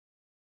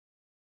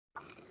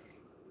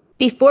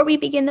Before we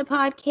begin the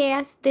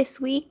podcast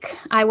this week,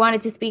 I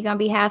wanted to speak on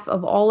behalf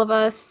of all of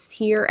us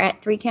here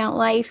at 3 Count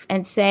Life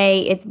and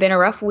say it's been a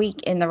rough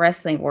week in the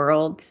wrestling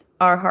world.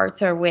 Our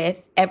hearts are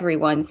with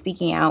everyone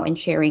speaking out and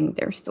sharing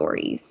their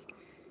stories.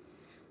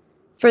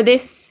 For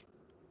this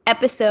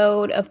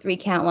episode of 3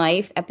 Count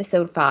Life,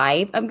 episode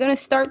 5, I'm going to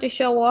start the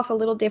show off a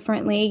little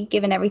differently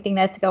given everything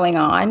that's going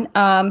on.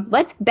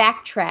 Let's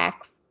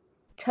backtrack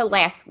to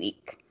last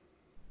week.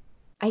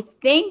 I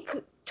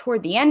think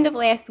toward the end of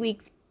last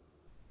week's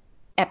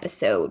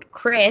episode,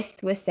 Chris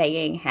was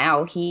saying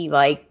how he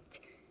liked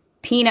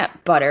peanut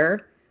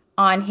butter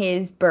on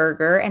his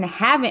burger, and I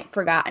haven't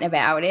forgotten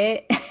about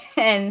it.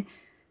 And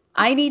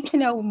I need to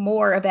know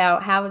more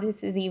about how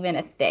this is even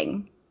a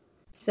thing.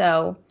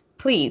 So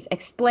please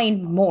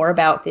explain more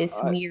about this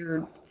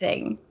weird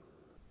thing.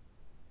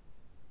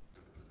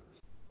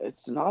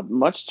 It's not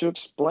much to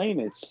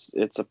explain.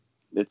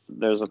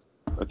 There's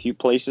a few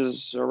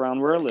places around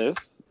where I live.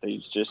 They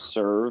just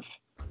serve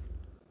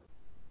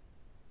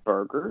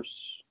burgers,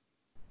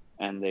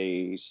 and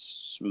they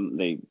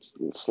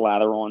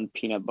slather on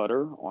peanut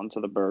butter onto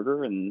the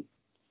burger and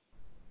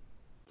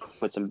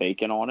put some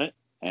bacon on it.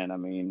 And I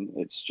mean,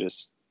 it's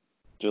just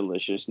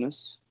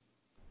deliciousness,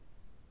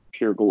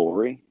 pure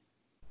glory.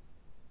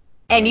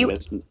 And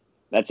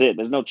that's it.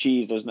 There's no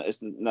cheese. There's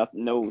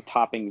no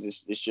toppings.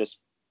 It's just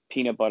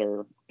peanut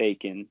butter,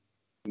 bacon,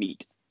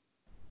 meat,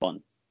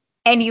 fun.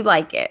 And you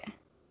like it?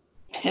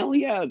 Hell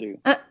yeah, I do.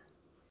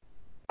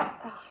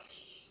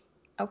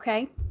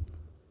 Okay.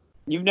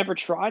 You've never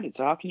tried it,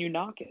 so how can you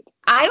knock it?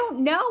 I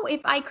don't know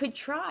if I could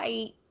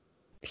try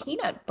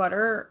peanut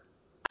butter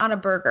on a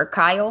burger,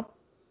 Kyle.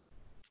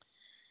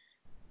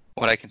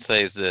 What I can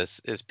say is this,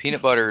 is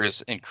peanut butter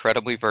is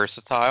incredibly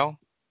versatile,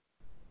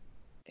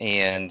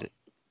 and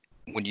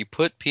when you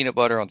put peanut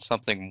butter on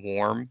something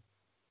warm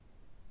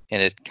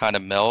and it kind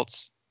of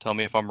melts, tell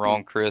me if I'm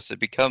wrong, Chris, it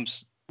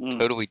becomes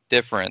totally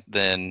different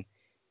than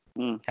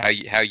how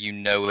you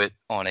know it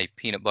on a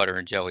peanut butter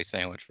and jelly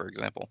sandwich, for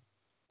example.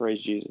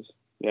 Praise Jesus.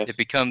 Yes. It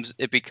becomes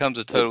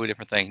a totally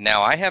different thing.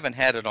 Now, I haven't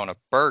had it on a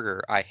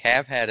burger. I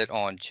have had it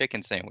on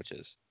chicken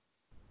sandwiches.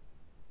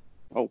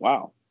 Oh,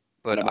 wow.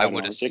 But I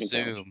would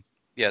assume,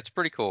 yeah, it's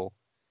pretty cool.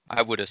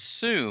 I would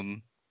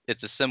assume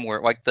it's a similar,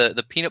 like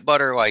the peanut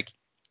butter, like,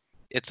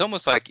 it's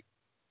almost like,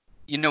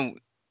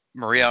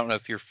 Maria, I don't know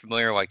if you're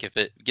familiar, like if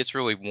it gets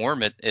really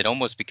warm, it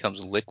almost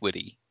becomes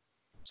liquidy.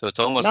 So it's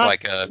almost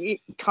like a...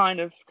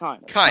 Kind of.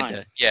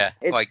 Yeah.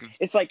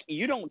 It's like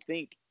you don't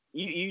think,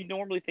 you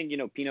normally think,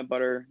 peanut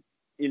butter,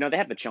 they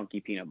have the chunky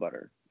peanut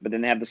butter, but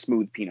then they have the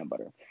smooth peanut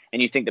butter.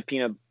 And you think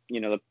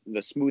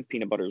the smooth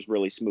peanut butter is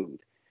really smooth.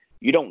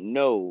 You don't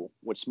know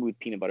what smooth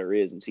peanut butter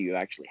is until you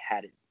actually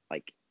had it,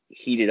 like,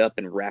 heated up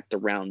and wrapped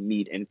around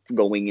meat and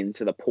going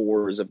into the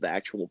pores of the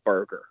actual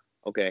burger,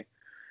 okay?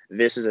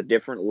 This is a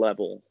different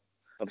level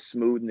of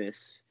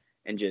smoothness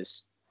and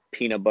just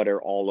peanut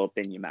butter all up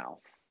in your mouth.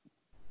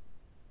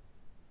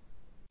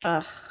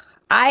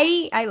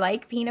 I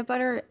like peanut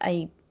butter.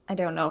 I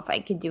don't know if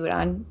I could do it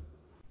on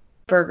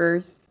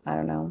burgers. I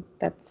don't know.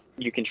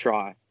 You can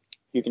try.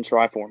 You can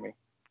try for me.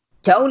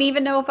 Don't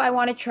even know if I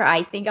want to try.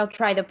 I think I'll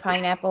try the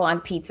pineapple on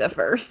pizza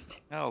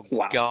first. Oh,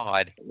 wow.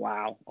 God.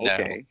 Wow.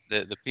 Okay.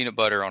 No, the peanut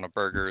butter on a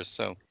burger is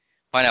so...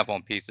 Pineapple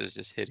on pizza is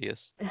just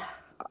hideous.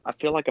 I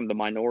feel like I'm the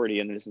minority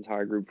in this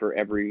entire group for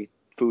every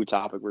food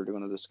topic we're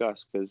going to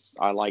discuss, because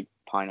I like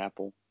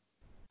pineapple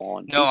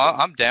on pizza. No,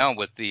 I'm down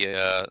with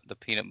the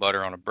peanut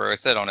butter on a burger. I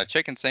said on a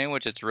chicken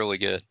sandwich, it's really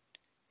good.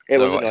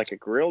 Was it like a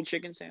grilled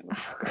chicken sandwich?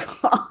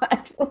 Oh,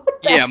 God.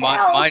 Yeah,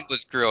 mine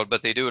was grilled,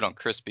 but they do it on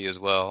crispy as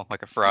well,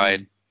 like a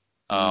fried.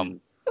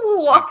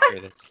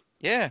 What?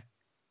 Yeah.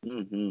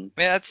 Mm-hmm. Man,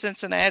 that's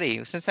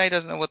Cincinnati. Cincinnati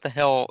doesn't know what the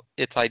hell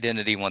its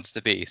identity wants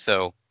to be,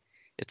 so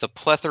it's a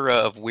plethora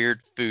of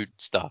weird food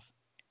stuff.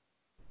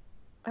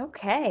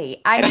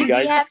 Okay. I mean,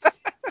 we have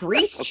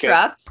grease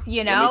trucks,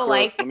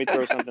 Let me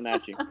throw something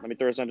at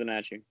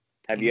you.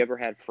 Have you ever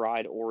had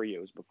fried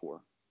Oreos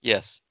before?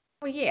 Yes.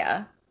 Well,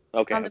 yeah.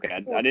 Okay. I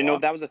didn't know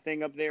if that was a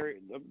thing up there,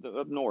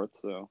 up north,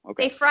 so,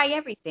 okay. They fry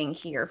everything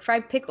here.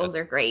 Fried pickles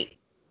are great.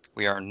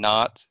 We are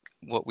not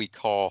what we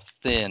call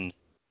thin.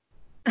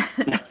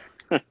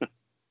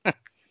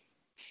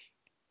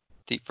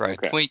 Deep fried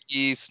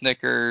Twinkies,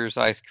 Snickers,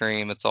 ice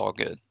cream, it's all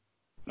good.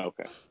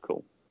 Okay,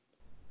 cool.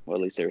 Well,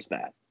 at least there's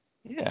that.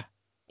 Yeah.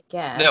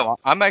 Yeah. No,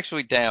 I'm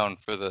actually down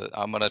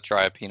I'm going to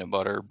try a peanut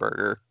butter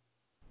burger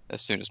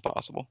as soon as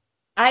possible.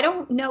 I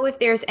don't know if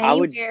there's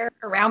anywhere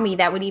around me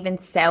that would even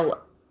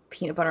sell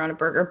peanut butter on a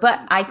burger,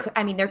 but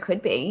there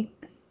could be.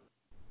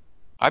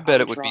 I bet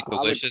it would be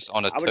delicious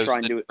on a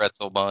toasted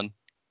pretzel bun.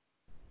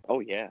 Oh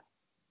yeah.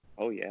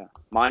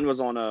 Mine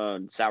was on a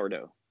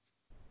sourdough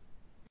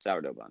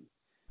bun.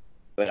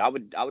 But I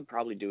would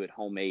probably do it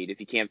homemade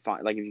if you can't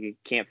find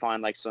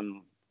like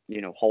some,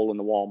 hole in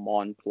the wall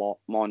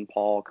Mon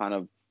Paul kind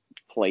of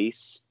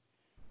place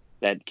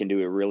that can do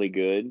it really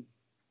good.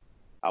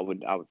 I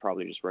would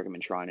probably just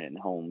recommend trying it at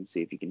home,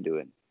 see if you can do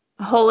it.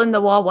 A hole in the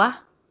wall, what?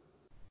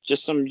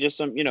 Just some,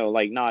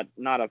 like not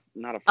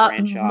a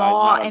franchise.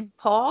 Ma and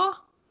Paw?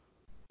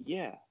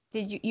 Yeah.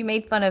 You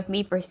made fun of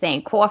me for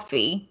saying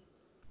coffee.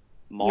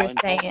 Ma You were and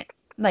saying pop.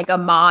 like a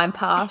ma and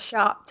pa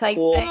shop type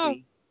thing.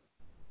 Coffee.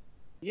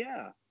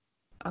 Yeah.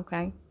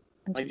 Okay.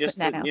 I'm Like just putting just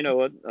that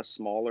a, out. a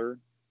smaller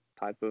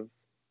type of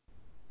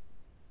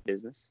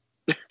business.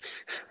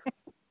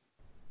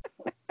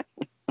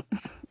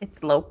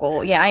 It's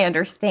local. Yeah, I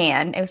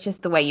understand. It was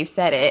just the way you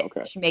said it.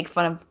 Okay. You make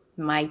fun of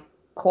my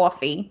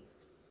coffee.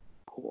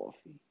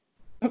 Coffee.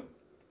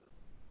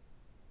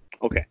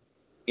 Okay.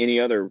 Any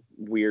other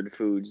weird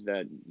foods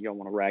that y'all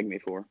want to rag me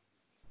for?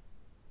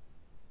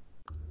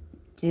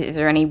 Is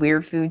there any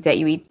weird foods that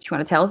you eat that you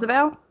want to tell us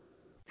about?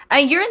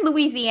 You're in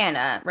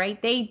Louisiana, right?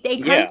 They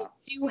kind Yeah. of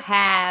do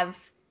have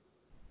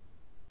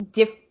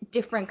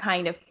different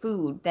kind of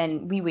food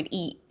than we would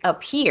eat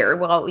up here.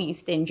 Well, at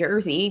least in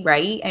Jersey,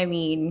 right? I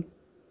mean,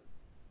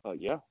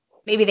 Yeah.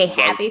 maybe they You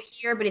have guys, it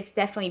here, but it's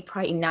definitely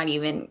probably not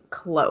even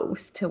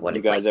close to what you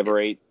it's guys like. ever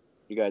ate?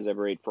 You guys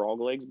ever ate frog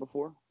legs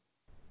before?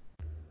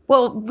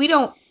 Well, we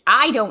don't.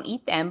 I don't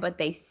eat them, but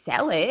they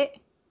sell it.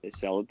 They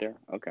sell it there.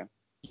 Okay.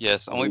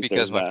 Yes, At only least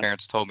because there's my that.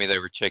 parents told me they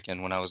were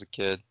chicken when I was a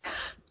kid.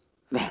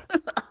 It And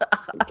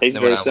tastes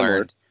then when very I similar.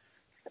 learned,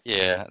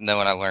 yeah, and then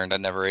when I learned, I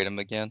never ate them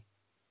again.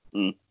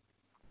 Mm.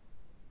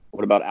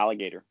 What about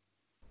alligator?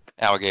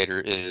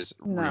 Alligator is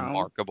No.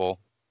 remarkable.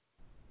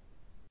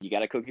 You got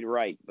to cook it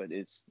right, but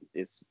it's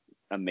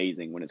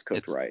amazing when it's cooked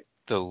It's right.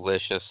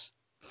 delicious.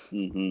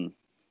 Hmm.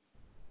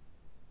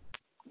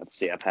 Let's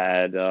see. I've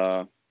had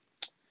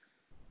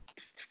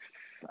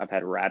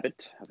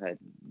rabbit. I've had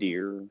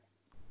deer.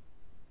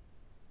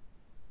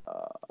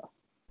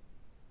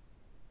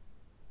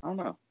 I don't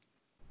know.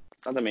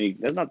 Not that many.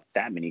 There's not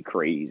that many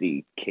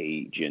crazy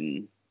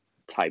Cajun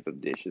type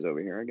of dishes over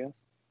here, I guess.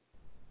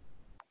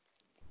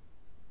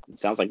 It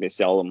sounds like they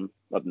sell them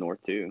up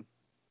north too.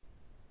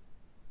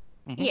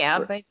 Hmm. Yeah,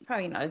 but it's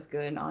probably not as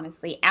good,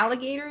 honestly.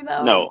 Alligator,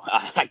 though. No,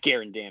 I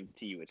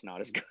guarantee you it's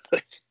not as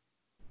good.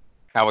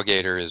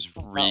 Alligator is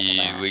Well,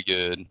 that. really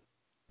good.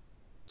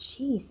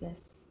 Jesus.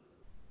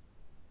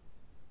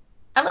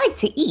 I like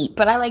to eat,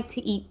 but I like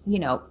to eat,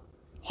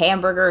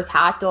 hamburgers,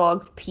 hot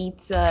dogs,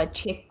 pizza, I'm gonna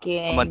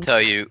chicken.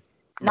 tell you,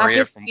 Not Maria,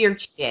 this weird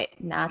shit.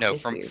 Not no,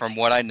 this from weird from shit.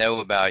 what I know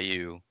about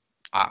you,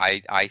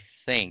 I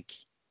think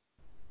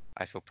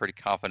I feel pretty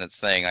confident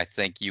saying I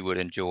think you would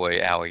enjoy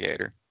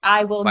alligator.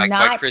 I will Like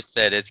not. Chris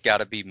said, it's got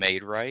to be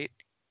made right,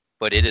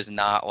 but it is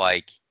not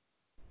like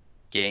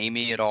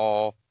gamey at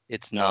all.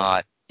 It's No.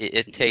 not.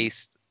 It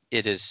tastes.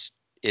 It is.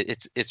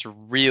 It's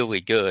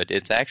really good.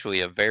 It's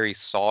actually a very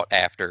sought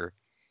after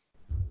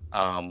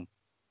um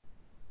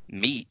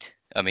meat.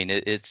 I mean,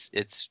 it's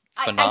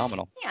I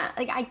phenomenal. can't.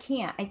 Like, I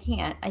can't. I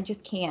can't. I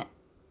just can't.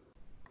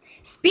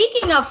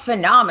 Speaking of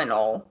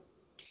phenomenal,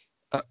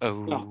 Oh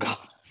Uh-oh. God.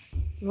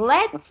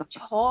 let's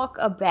talk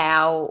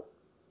about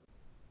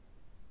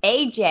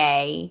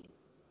AJ.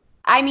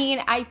 I mean,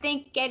 I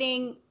think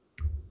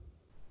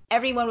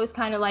everyone was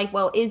kind of like,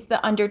 well, is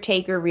the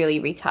Undertaker really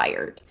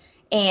retired?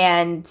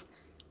 And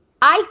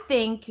I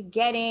think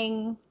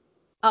getting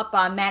up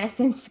on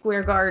Madison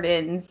Square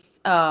Garden's,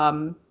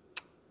 I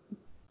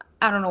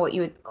don't know what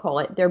you would call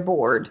it, their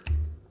board,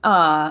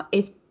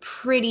 is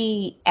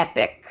pretty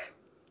epic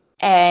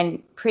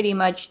and pretty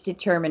much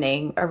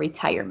determining a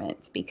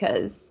retirement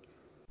because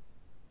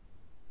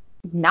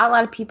not a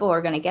lot of people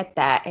are going to get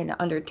that, and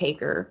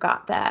Undertaker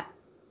got that.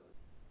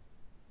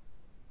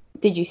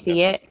 Did you Yeah.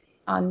 see it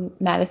on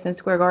Madison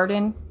Square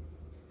Garden?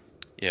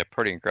 Yeah,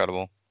 pretty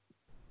incredible.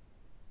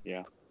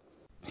 Yeah.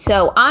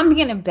 So I'm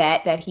going to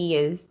bet that he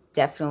is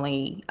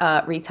definitely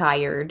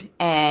retired,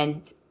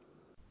 and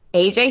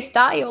AJ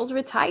Styles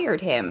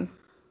retired him,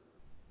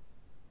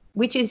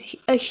 which is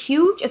a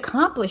huge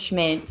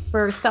accomplishment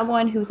for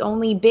someone who's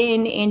only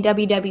been in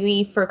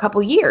WWE for a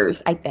couple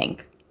years, I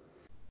think.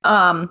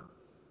 Um,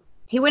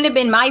 he wouldn't have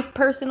been my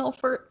personal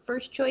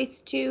first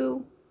choice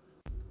to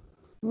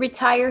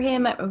retire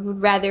him. I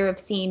would rather have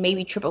seen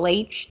maybe Triple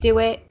H do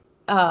it,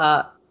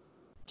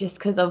 just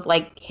because of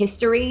like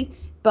history.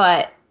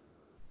 But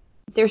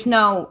there's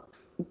no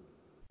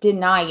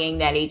denying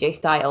that AJ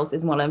Styles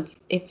is one of,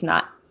 if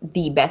not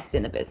the best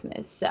in the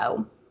business.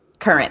 So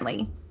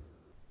currently,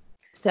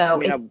 I so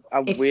mean, I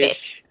it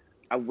fits.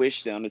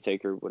 wish the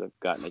Undertaker would have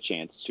gotten a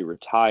chance to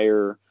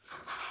retire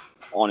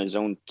on his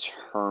own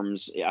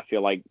terms. I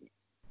feel like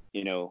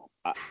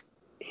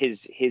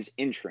his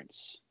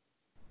entrance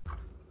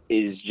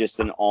is just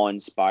an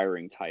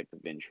awe-inspiring type of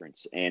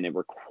entrance, and it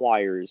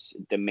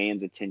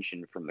demands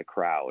attention from the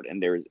crowd.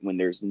 And when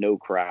there's no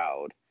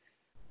crowd,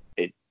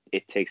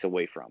 it takes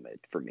away from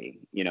it for me.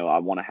 I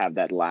want to have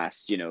that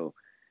last,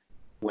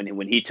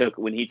 when he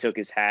took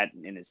his hat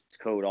and his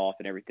coat off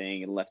and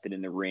everything and left it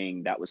in the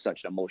ring. That was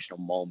such an emotional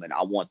moment.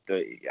 I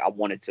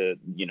wanted to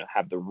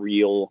have the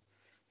real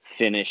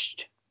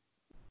finished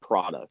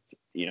product.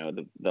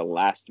 The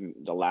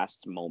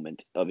last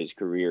moment of his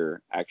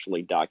career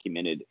actually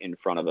documented in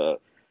front of a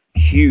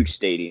huge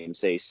stadium,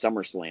 say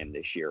SummerSlam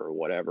this year or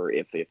whatever,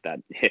 if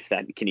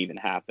that can even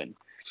happen.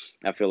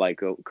 I feel like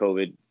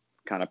COVID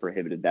kind of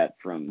prohibited that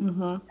from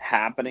Mm-hmm.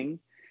 happening.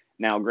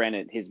 Now,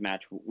 granted, his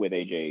match with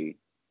AJ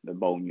the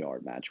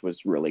Boneyard match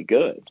was really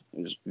good.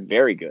 It was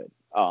very good.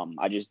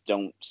 I just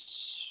don't,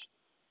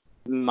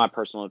 my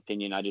personal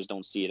opinion, I just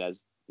don't see it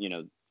as,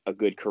 a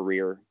good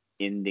career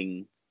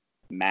ending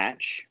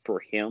match for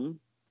him,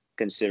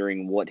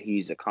 considering what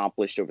he's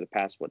accomplished over the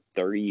past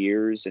 30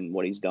 years and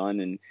what he's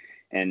done,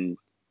 and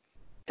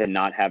to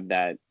not have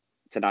that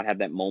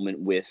moment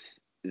with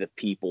the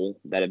people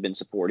that have been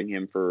supporting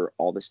him for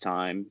all this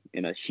time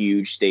in a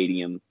huge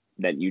stadium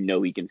that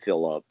he can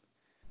fill up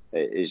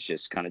is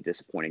just kind of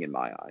disappointing in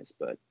my eyes.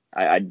 But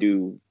I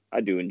did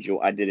enjoy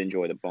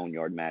the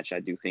Boneyard match. I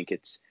do think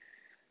it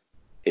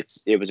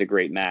was a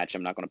great match.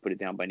 I'm not going to put it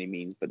down by any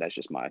means, but that's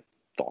just my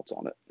thoughts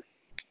on it.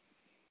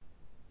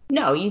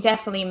 No, you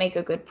definitely make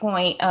a good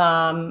point.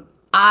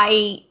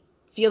 I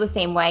feel the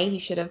same way. He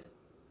should have.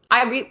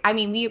 I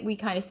mean, we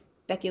kind of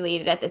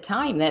speculated at the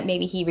time that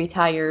maybe he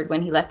retired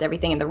when he left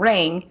everything in the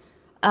ring,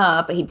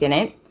 but he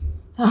didn't.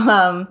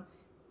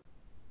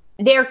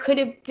 There could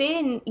have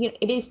been,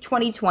 it is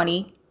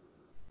 2020,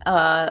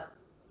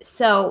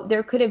 so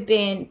there could have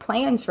been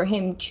plans for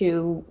him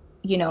to,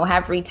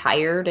 have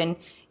retired, and,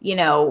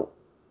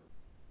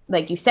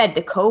 like you said,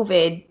 the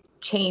COVID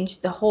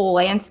changed the whole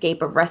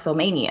landscape of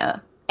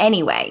WrestleMania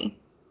anyway.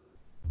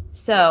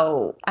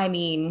 So, I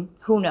mean,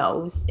 who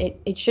knows?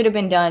 It should have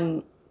been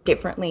done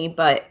differently,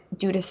 but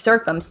due to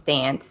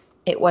circumstance,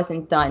 it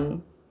wasn't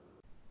done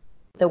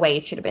the way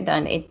it should have been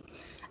done.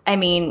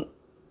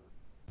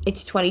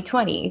 It's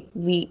 2020.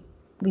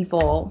 We've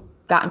all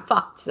gotten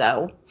fucked,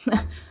 so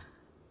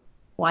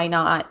why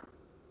not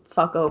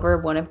fuck over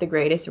one of the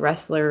greatest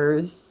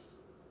wrestlers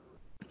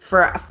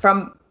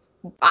from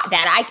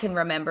that I can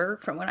remember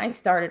from when I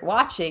started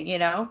watching,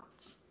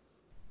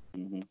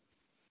 Mm-hmm.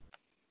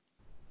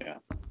 Yeah.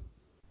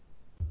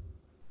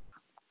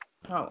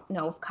 I don't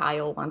know if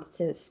Kyle wants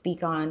to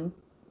speak on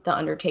the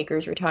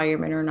Undertaker's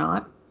retirement or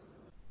not.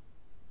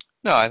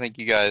 No, I think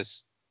you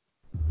guys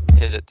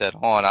hit it dead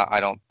on. I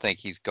don't think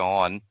he's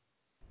gone.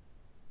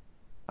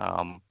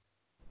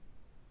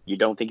 You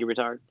don't think he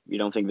retired? You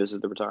don't think this is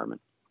the retirement?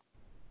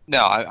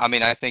 No, I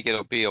mean, I think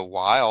it'll be a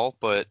while,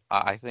 but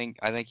I think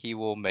he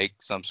will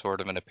make some sort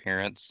of an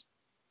appearance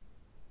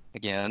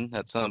again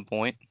at some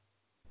point.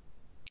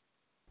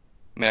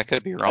 I mean, I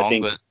could be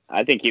wrong, but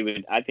I think he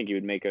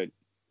would make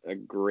a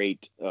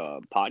great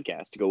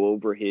podcast to go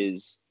over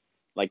his,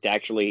 like, to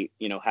actually,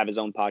 have his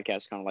own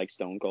podcast, kind of like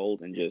Stone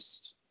Cold, and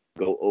just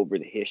go over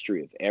the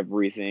history of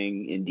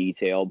everything in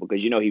detail,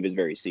 because he was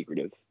very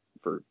secretive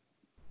for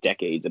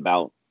decades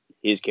about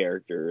his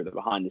character, the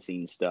behind the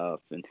scenes stuff,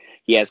 and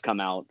he has come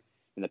out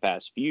in the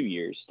past few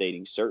years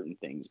stating certain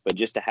things, but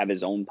just to have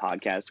his own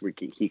podcast where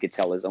he could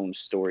tell his own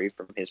story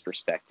from his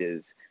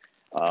perspective,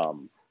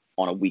 on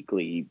a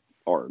weekly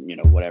or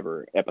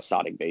whatever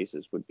episodic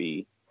basis would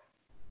be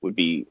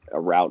a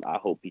route I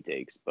hope he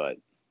takes, but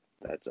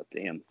that's up to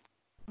him.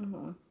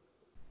 Mm-hmm.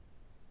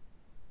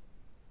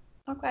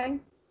 Okay.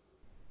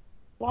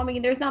 Well, I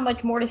mean, there's not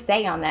much more to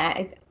say on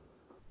that.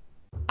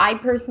 I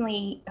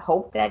personally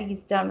hope that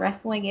he's done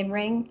wrestling in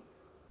ring.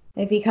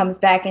 If he comes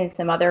back in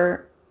some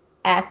other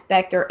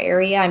aspect or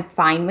area, I'm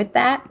fine with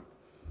that.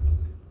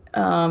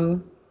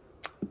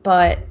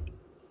 But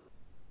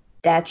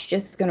that's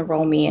just going to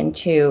roll me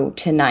into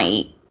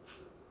tonight.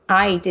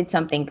 I did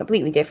something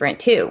completely different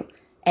too,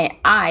 and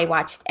I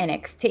watched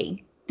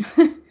NXT.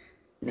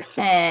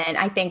 And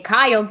I think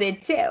Kyle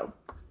did too.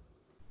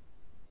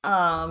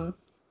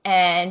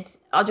 And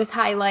I'll just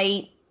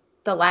highlight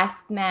the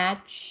last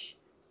match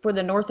for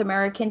the North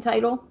American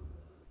title,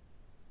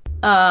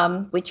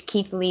 which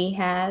Keith Lee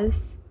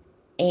has.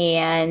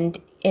 And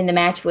in the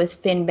match was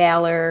Finn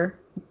Balor,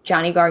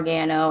 Johnny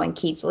Gargano, and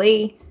Keith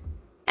Lee.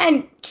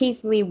 And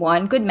Keith Lee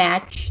won. Good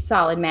match.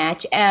 Solid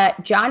match.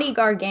 Johnny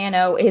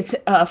Gargano is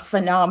a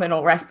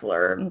phenomenal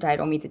wrestler. And I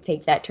don't mean to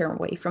take that term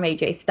away from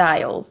AJ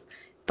Styles,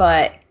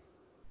 but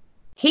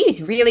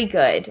he's really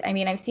good. I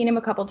mean, I've seen him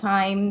a couple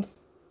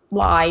times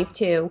live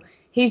too.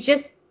 He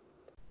just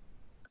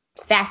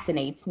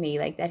fascinates me,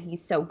 like, that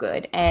he's so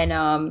good. And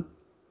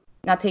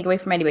not take away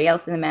from anybody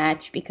else in the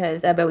match,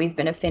 because I've always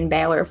been a Finn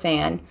Balor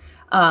fan.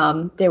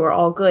 They were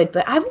all good,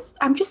 but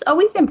I'm just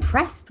always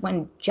impressed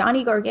when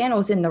Johnny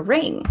Gargano's in the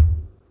ring.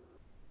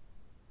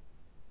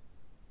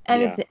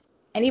 And Yeah. Does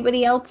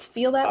anybody else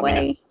feel that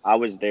way? I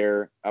was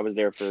there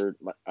for,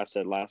 I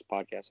said last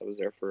podcast, I was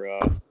there for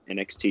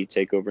NXT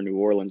TakeOver New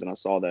Orleans, and I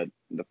saw the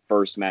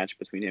first match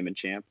between him and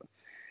Ciampa.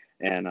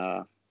 And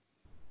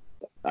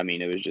I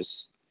mean, it was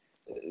just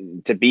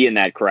to be in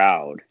that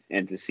crowd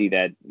and to see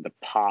that the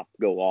pop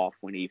go off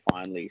when he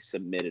finally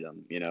submitted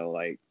him,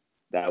 like,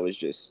 that was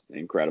just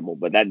incredible.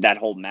 But that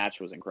whole match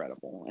was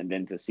incredible, and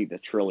then to see the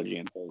trilogy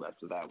unfold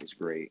after that was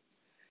great.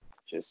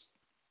 Just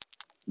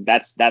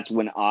that's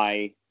when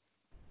I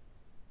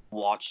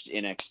watched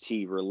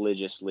NXT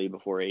religiously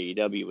before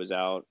AEW was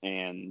out,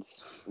 and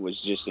was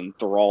just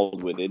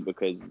enthralled with it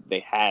because they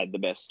had the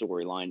best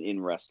storyline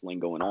in wrestling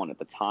going on at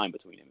the time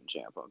between him and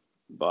Ciampa.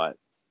 But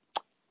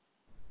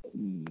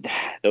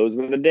those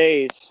were the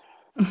days.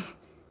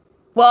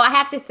 Well, I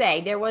have to say,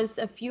 there was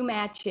a few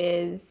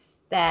matches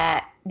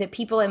that the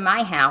people in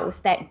my house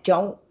that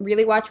don't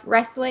really watch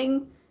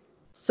wrestling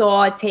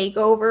saw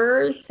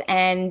takeovers,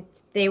 and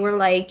they were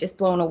like just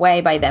blown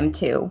away by them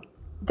too.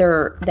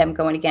 Them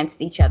going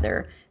against each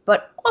other.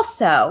 But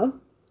also,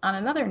 on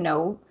another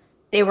note,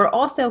 they were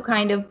also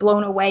kind of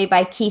blown away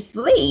by Keith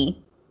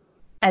Lee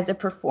as a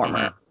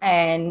performer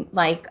and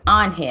like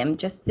on him.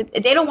 Just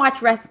they don't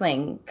watch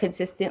wrestling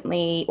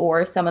consistently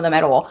or some of them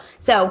at all.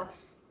 So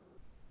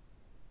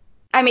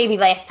maybe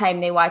last time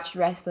they watched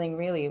wrestling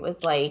really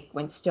was like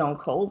when Stone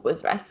Cold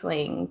was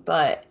wrestling,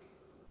 but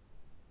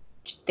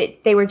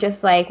they were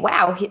just like,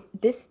 wow,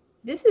 this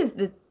is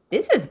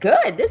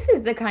good. This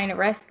is the kind of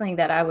wrestling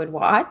that I would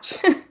watch.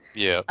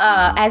 Yeah.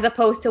 As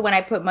opposed to when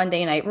I put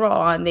Monday Night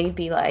Raw on, they'd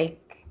be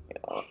like,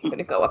 oh, I'm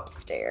gonna go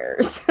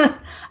upstairs.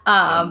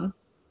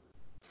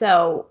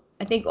 So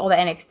I think all the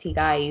NXT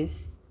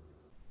guys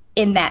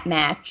in that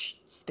match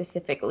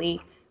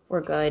specifically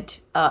were good.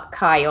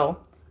 Kyle,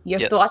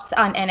 your thoughts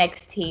on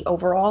NXT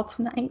overall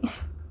tonight?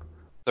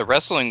 The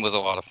wrestling was a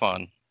lot of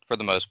fun for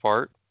the most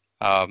part.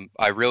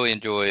 I really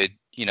enjoyed,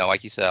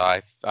 like you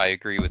said, I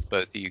agree with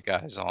both of you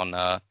guys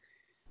on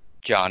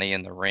Johnny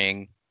in the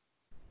ring.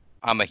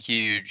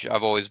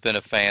 I've always been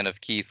a fan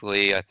of Keith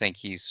Lee. I think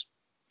he's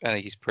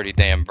pretty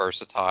damn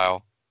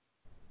versatile.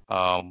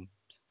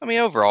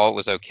 Overall it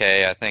was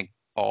okay. I think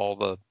all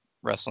the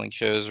wrestling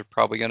shows are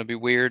probably going to be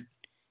weird.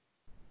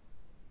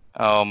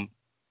 At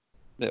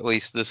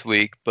least this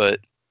week, but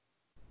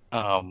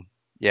the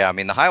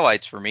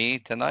highlights for me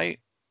tonight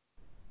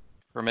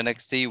from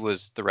NXT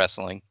was the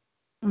wrestling.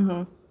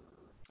 Mm-hmm.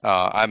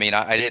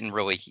 I didn't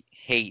really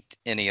hate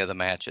any of the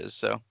matches,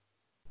 so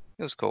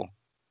it was cool.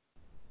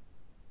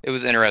 It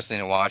was interesting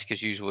to watch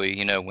because usually,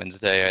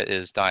 Wednesday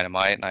is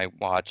Dynamite and I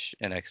watch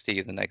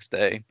NXT the next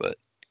day, but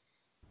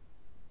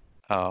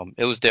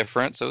it was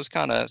different, so it's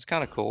kind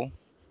of cool.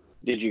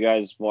 Did you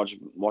guys watch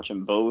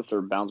them both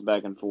or bounce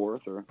back and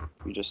forth, or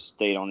you just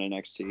stayed on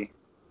NXT?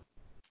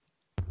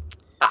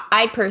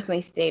 I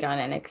personally stayed on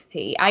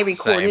NXT. I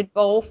recorded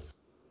both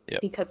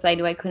because I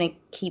knew I couldn't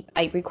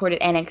I recorded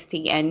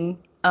NXT and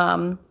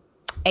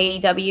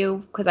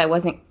AEW because I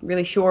wasn't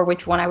really sure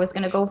which one I was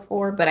going to go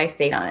for, but I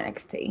stayed on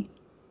NXT.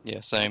 Yeah,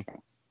 same.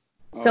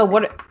 So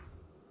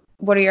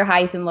what are your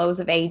highs and lows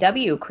of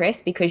AEW,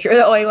 Chris? Because you're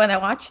the only one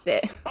that watched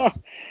it.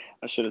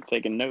 I should have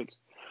taken notes.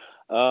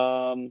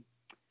 My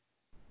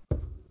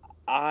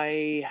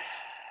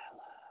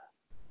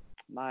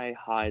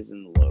highs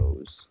and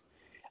lows.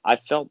 I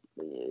felt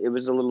it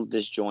was a little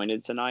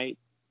disjointed tonight.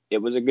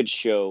 It was a good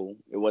show.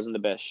 It wasn't the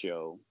best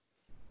show.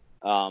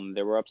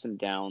 There were ups and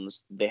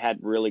downs. They had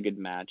really good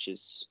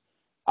matches.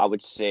 I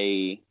would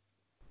say,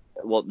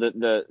 well,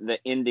 the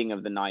ending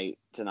of the night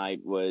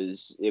tonight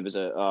was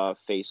a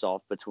face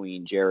off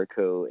between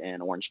Jericho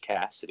and Orange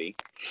Cassidy,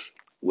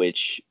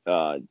 which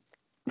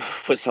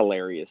was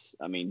hilarious.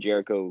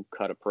 Jericho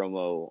cut a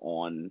promo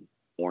on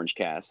Orange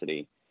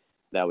Cassidy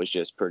that was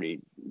just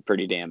pretty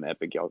damn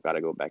epic. Y'all got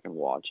to go back and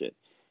watch it.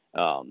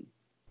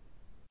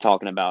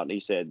 Talking about, he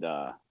said,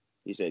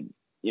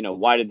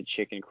 why did the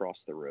chicken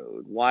cross the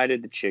road? Why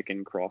did the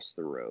chicken cross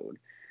the road?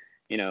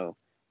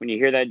 When you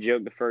hear that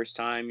joke the first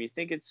time, you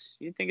think it's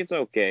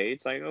okay.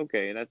 It's like,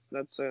 okay,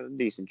 that's a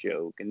decent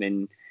joke. And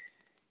then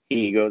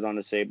he goes on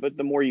to say, but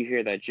the more you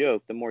hear that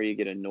joke, the more you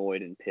get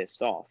annoyed and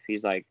pissed off.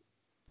 He's like,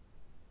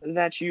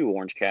 that's you,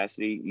 Orange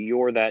Cassidy.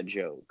 You're that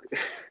joke.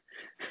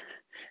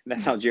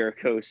 That's how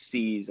Jericho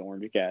sees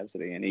Orange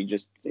Cassidy, and he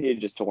just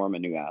tore him a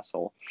new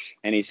asshole.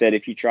 And he said,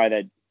 if you try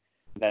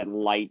that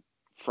light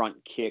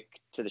front kick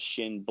to the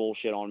shin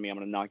bullshit on me, I'm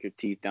gonna knock your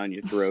teeth down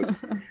your throat.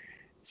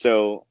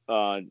 So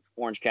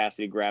Orange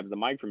Cassidy grabs the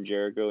mic from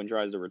Jericho and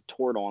tries to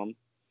retort on him,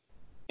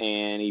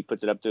 and he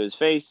puts it up to his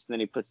face.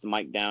 Then he puts the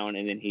mic down,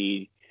 and then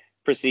he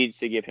proceeds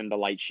to give him the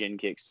light shin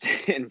kicks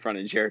in front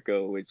of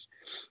Jericho, which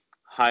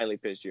highly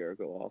pissed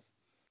Jericho off.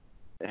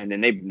 And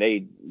then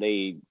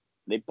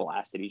they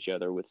blasted each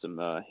other with some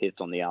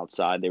hits on the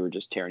outside. They were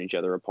just tearing each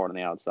other apart on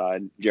the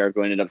outside.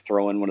 Jericho ended up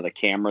throwing one of the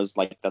cameras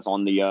that's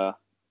on the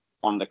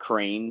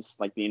cranes,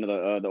 like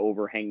the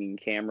overhanging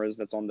cameras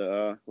that's on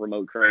the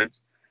remote cranes.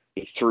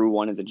 He threw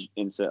one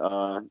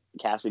into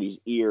Cassidy's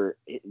ear.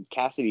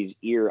 Cassidy's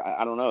ear,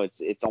 I don't know.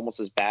 It's almost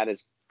as bad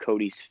as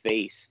Cody's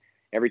face.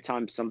 Every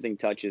time something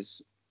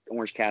touches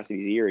Orange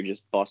Cassidy's ear, it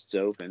just busts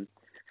open.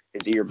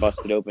 His ear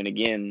busted open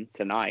again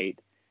tonight,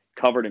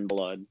 covered in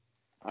blood.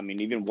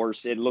 Even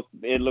worse. It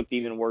looked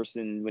even worse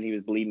than when he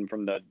was bleeding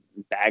from the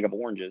bag of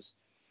oranges.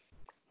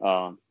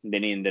 Then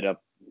he ended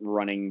up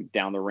running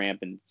down the ramp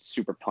and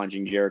super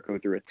punching Jericho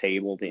through a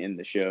table to end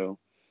the show.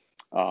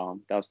 That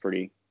was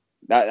pretty.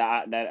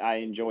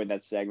 I enjoyed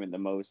that segment the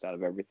most out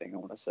of everything, I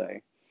want to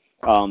say.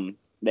 The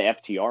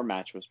FTR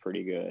match was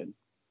pretty good.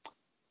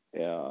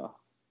 Yeah.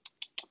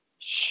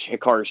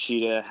 Hikaru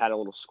Shida had a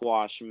little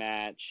squash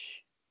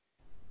match.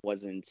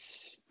 Wasn't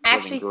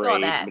great, saw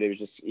that. but it was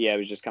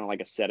just kind of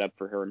like a setup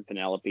for her and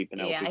Penelope.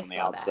 Yeah, on the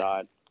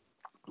outside.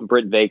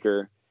 Britt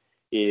Baker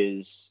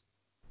is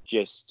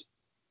just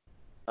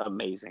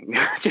amazing.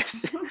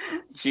 Just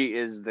she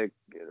is the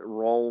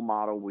role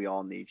model we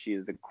all need. She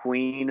is the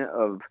queen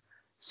of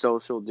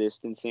social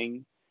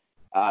distancing.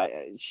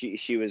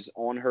 She was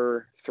on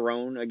her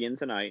throne again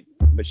tonight,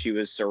 but she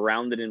was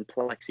surrounded in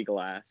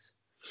plexiglass,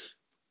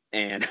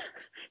 and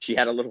she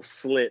had a little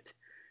slit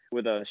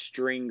with a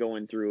string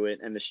going through it,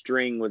 and the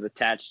string was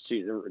attached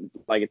to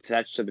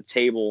the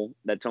table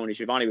that Tony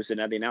Schiavone was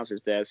sitting at the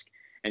announcer's desk,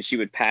 and she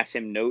would pass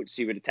him notes.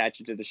 He would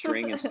attach it to the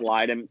string and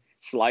slide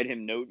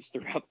him notes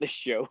throughout the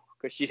show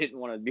because she didn't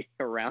want to be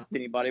around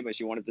anybody, but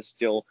she wanted to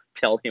still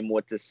tell him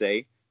what to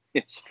say.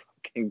 It's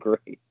fucking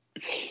great.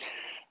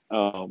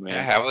 Oh man.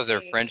 Yeah, how was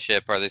their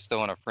friendship? Are they still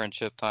on a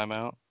friendship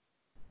timeout?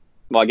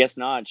 Well, I guess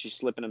not. She's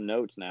slipping him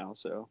notes now,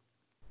 so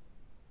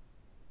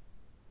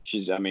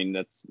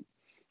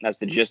that's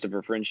the gist of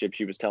her friendship.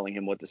 She was telling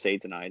him what to say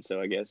tonight,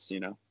 so I guess,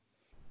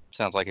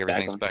 Sounds like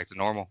everything's back to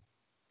normal.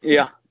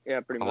 Yeah,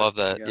 pretty I much. love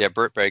that. Yeah,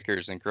 Britt Baker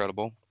is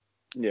incredible.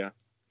 Yeah.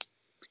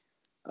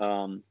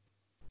 Well,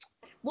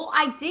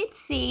 I did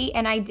see,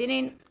 and I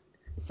didn't.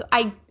 So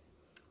I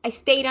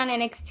stayed on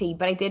NXT,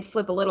 but I did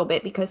flip a little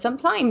bit because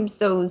sometimes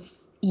those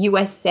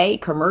USA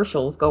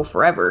commercials go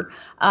forever.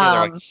 Yeah,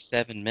 they're like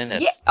 7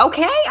 minutes. Yeah,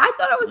 okay. I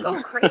thought I was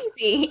going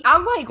crazy.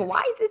 I'm like,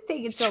 why is it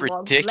taking so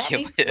long? Ridiculous. Let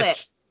me flip.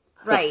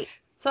 Right.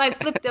 So I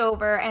flipped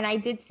over, and I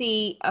did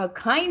see a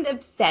kind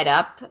of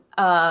setup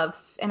of,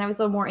 and I was a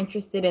little more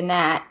interested in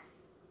that.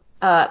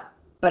 But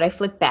I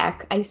flipped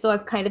back. I saw a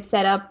kind of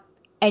setup,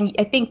 and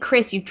I think,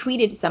 Chris, you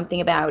tweeted something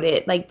about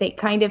it. Like, they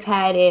kind of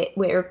had it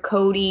where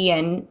Cody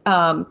and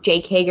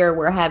Jake Hager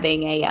were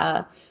having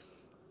a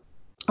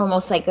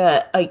almost like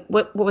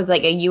what was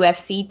like a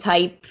UFC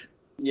type.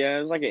 Yeah,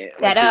 it was like a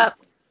setup.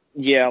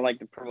 Like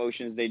the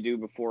promotions they do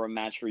before a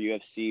match for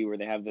UFC, where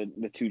they have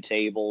the two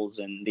tables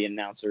and the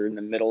announcer in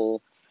the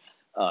middle,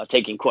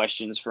 taking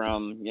questions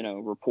from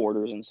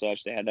reporters and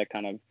such. They had that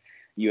kind of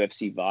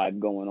UFC vibe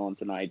going on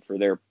tonight for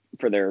their.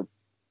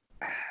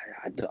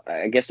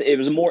 I guess it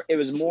was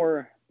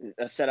more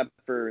a setup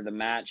for the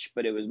match,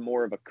 but it was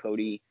more of a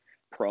Cody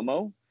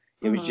promo.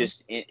 It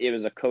was it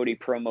was a Cody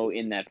promo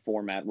in that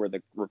format where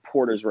the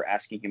reporters were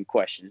asking him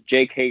questions.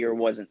 Jake Hager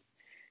was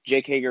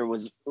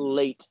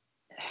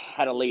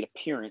had a late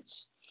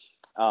appearance.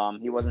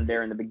 He wasn't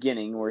there in the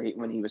beginning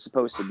when he was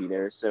supposed to be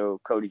there.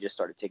 So Cody just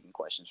started taking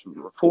questions from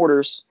the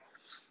reporters,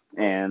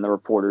 and the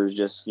reporters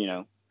just,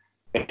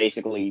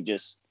 basically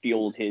just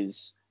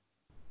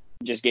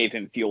gave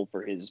him fuel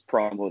for his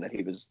promo that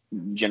he was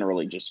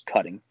generally just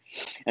cutting.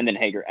 And then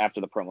after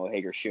the promo,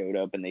 Hager showed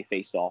up and they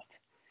faced off.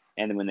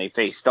 And then when they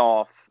faced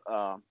off,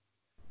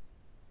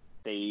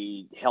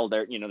 they held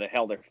their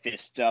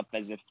fists up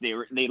as if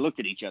they looked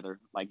at each other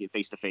like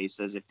face to face,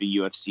 as if the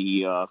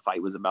UFC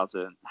fight was about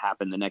to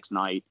happen the next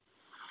night.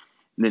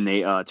 And then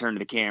they turned to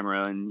the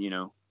camera and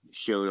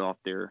showed off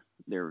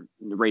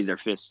raised their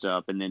fists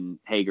up, and then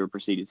Hager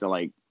proceeded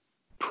to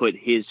put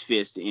his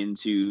fist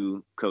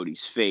into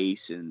Cody's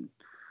face, and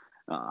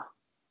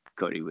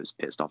Cody was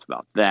pissed off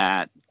about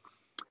that.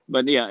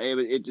 But yeah,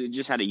 it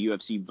just had a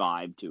UFC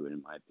vibe to it,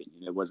 in my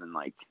opinion. It wasn't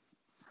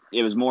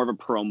it was more of a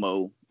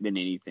promo than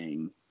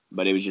anything,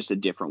 but it was just a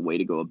different way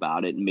to go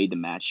about it and made the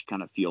match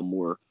kind of feel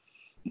more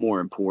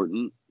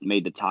important,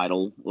 made the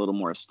title a little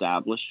more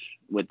established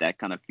with that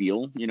kind of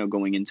feel,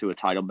 going into a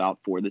title bout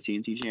for the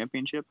TNT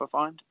Championship, I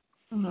find.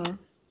 Mm-hmm.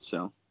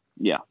 So,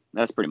 yeah,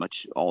 that's pretty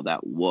much all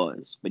that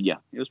was. But yeah,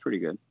 it was pretty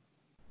good.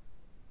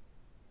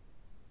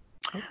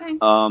 Okay.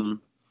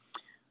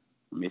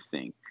 Let me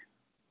think.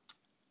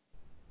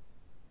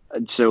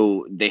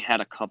 So they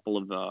had a couple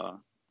of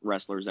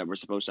wrestlers that were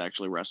supposed to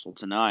actually wrestle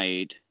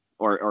tonight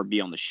or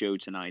be on the show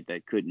tonight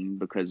that couldn't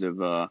because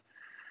of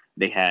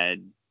they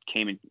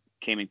came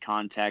in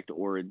contact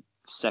or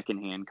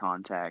secondhand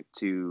contact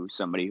to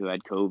somebody who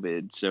had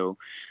COVID. So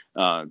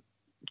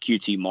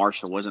QT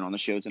Marshall wasn't on the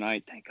show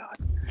tonight, thank God.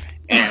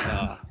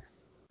 And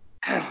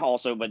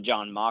also, but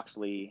John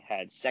Moxley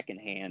had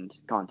secondhand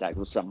contact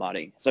with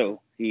somebody.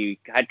 So he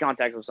had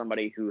contact with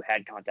somebody who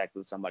had contact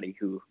with somebody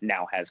who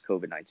now has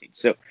COVID-19.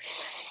 So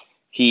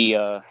he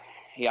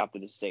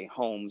opted to stay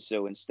home.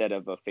 So instead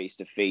of a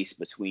face-to-face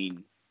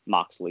between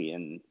Moxley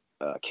and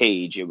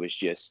Cage, it was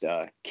just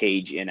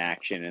Cage in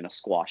action in a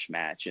squash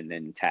match, and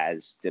then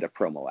Taz did a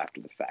promo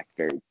after the fact.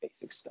 Very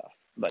basic stuff,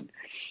 but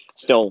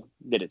still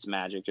did its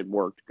magic. It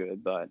worked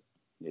good, but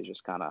it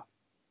just kind of,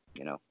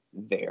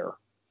 there.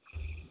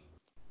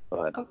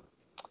 But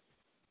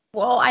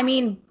well, I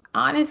mean,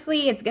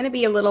 honestly, it's going to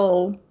be a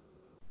little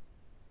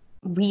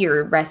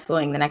weird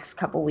wrestling the next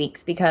couple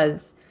weeks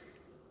because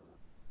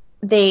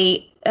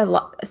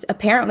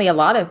apparently a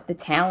lot of the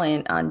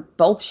talent on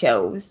both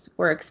shows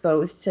were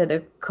exposed to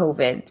the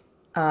COVID.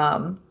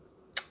 And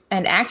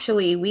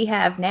actually, we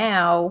have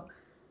now,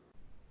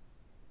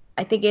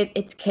 I think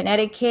it's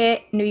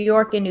Connecticut, New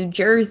York, and New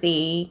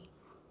Jersey.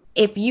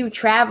 If you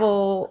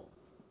travel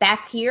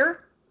back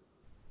here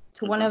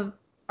to one of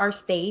our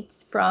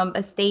states from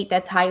a state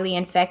that's highly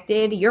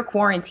infected, you're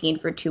quarantined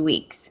for 2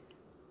 weeks.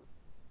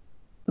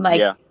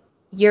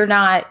 You're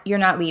not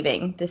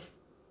leaving this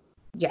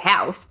your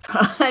house.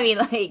 I mean,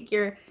 like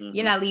you're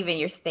Mm-hmm. not leaving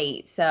your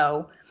state,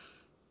 so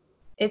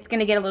it's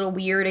gonna get a little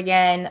weird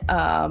again.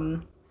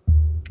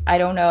 I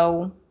don't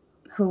know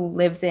who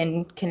lives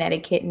in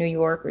Connecticut, New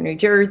York, or New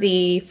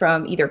Jersey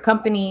from either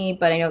company,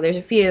 but I know there's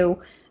a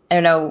few. I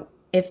don't know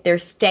if they're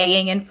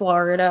staying in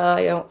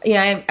Florida.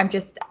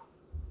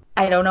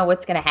 I don't know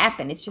what's gonna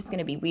happen. It's just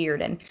gonna be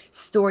weird, and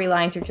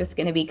storylines are just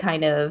gonna be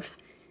kind of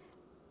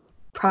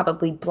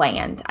probably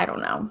bland. I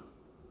don't know.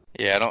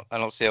 Yeah, I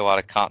don't see a lot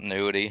of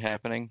continuity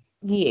happening.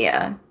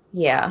 Yeah,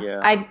 yeah.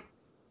 Yeah.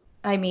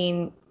 I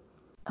mean,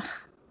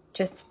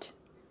 just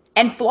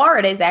and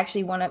Florida is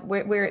actually one of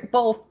where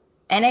both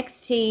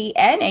NXT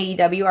and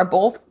AEW are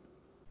both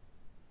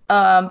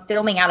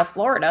filming out of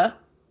Florida,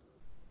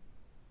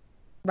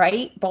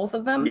 right? Both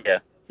of them. Yeah.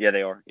 Yeah,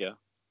 they are. Yeah.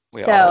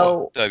 We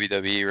all So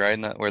WWE, right?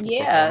 Isn't that where the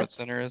performance yes.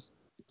 center is?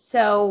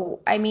 So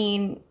I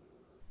mean,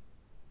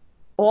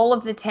 all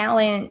of the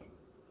talent,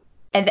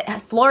 and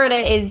Florida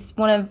is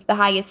one of the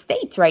highest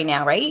states right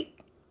now, right?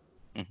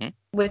 Mm-hmm.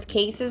 With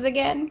cases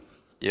again.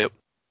 Yep.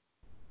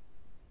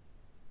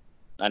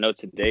 I know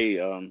today,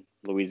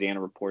 Louisiana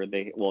reported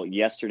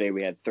yesterday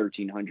we had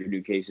 1,300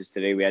 new cases.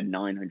 Today we had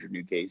 900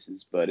 new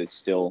cases, but it's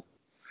still,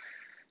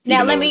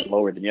 Now even let though it's me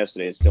lower than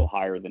yesterday, it's still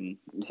higher than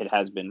it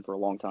has been for a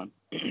long time.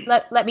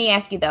 let me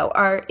ask you though,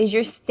 is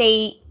your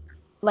state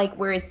like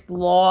where it's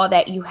law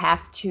that you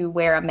have to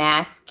wear a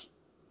mask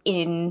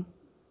in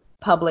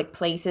public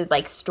places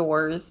like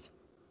stores?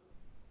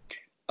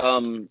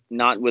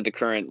 Not with the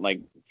current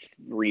like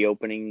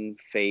reopening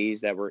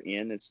phase that we're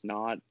in. It's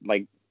not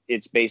like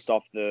it's based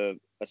off the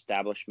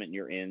establishment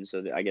you're in.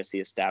 So I guess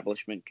the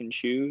establishment can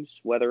choose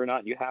whether or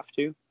not you have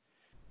to.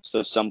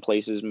 So some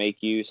places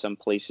make you, some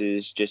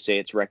places just say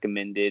it's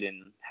recommended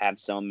and have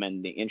some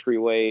in the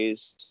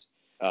entryways.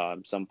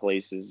 Some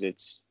places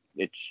it's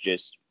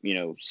just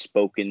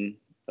spoken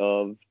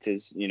of to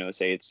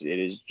say it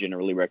is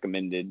generally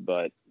recommended,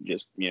 but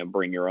just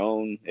bring your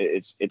own.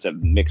 It's a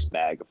mixed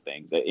bag of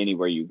things. That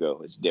anywhere you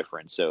go is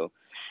different. So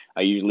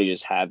I usually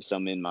just have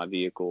some in my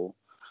vehicle.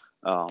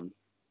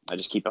 I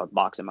just keep a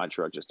box in my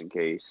truck just in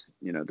case,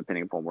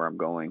 depending upon where I'm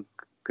going,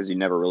 because you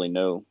never really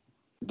know.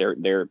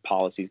 Their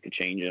policies could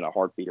change in a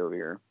heartbeat over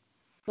here.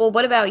 Well,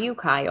 what about you,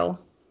 Kyle?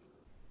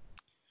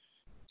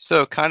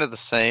 So kind of the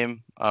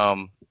same.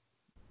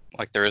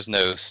 Like there is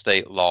no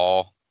state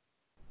law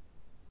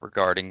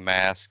regarding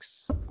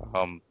masks.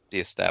 The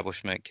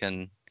establishment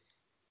can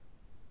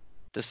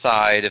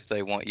decide if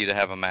they want you to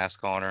have a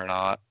mask on or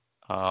not.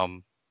 I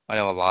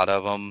know a lot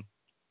of them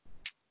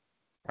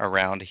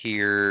around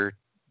here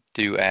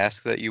do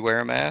ask that you wear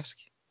a mask,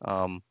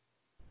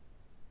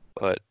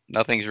 but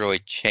nothing's really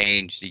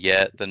changed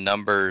yet. The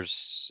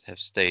numbers have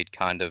stayed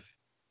kind of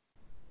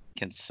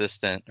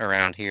consistent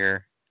around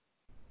here.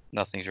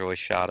 Nothing's really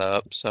shot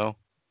up, so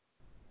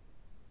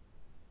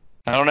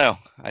I don't know.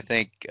 I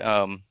think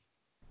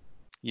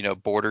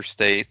border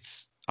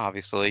states,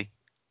 obviously,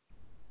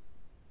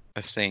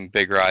 I've seen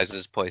big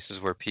rises,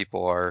 places where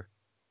people are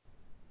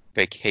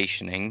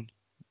vacationing.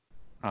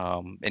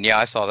 And yeah,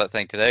 I saw that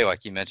thing today,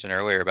 like you mentioned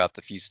earlier, about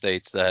the few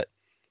states that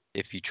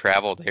if you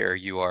travel there,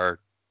 you are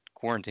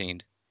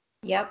quarantined.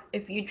 Yep.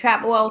 If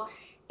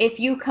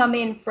you come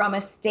in from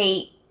a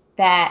state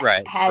that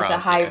Right. has a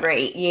high Yeah.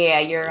 rate, yeah,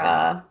 you're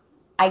Yeah.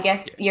 I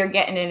guess Yeah. you're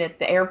getting in at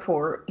the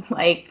airport,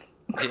 like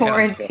Yeah.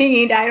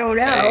 quarantined. I don't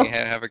Hey, know.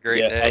 have a great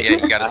Yeah, day. Yeah,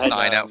 you got a I had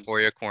sign out for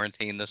you,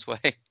 quarantine this way.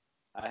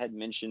 I had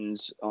mentioned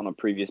on a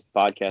previous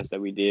podcast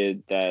that we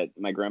did that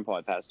my grandpa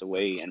had passed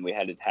away, and we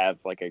had to have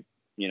like a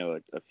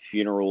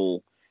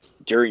funeral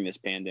during this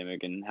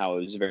pandemic, and how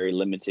it was very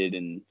limited,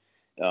 and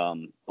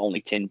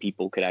only 10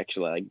 people could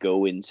actually like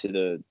go into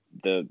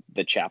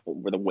the chapel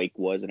where the wake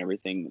was and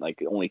everything.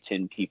 Like only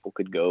 10 people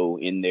could go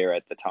in there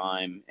at the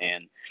time,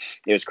 and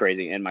it was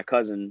crazy. And my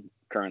cousin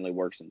currently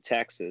works in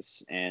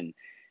Texas, and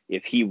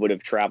if he would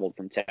have traveled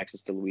from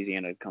Texas to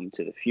Louisiana to come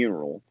to the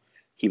funeral,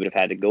 he would have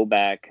had to go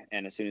back,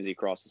 and as soon as he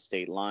crossed the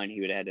state line,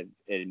 he would have had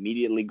to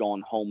immediately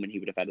gone home, and he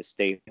would have had to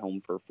stay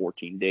home for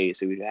 14 days.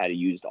 So he would have had to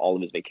use all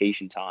of his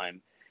vacation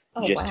time Oh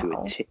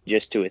wow.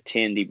 just to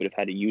attend. He would have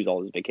had to use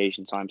all his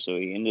vacation time. So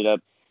he ended up,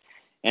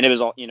 and it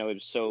was all, it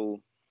was so,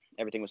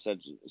 everything was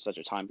such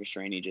a time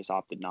constraint. He just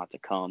opted not to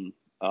come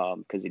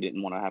because he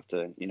didn't want to have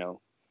to,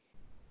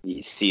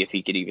 see if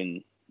he could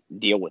even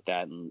deal with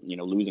that and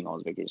losing all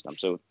his vacation time.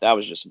 So that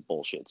was just a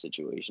bullshit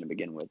situation to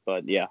begin with.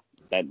 But yeah,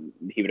 that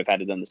he would have had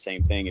to done the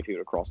same thing if he would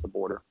have crossed the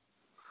border.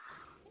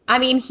 I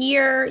mean,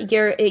 here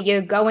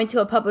you go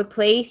into a public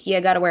place, you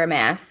got to wear a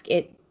mask.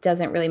 It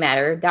doesn't really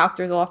matter.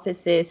 Doctors'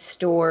 offices,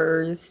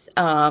 stores,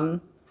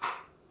 but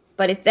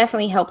it's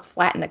definitely helped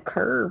flatten the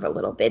curve a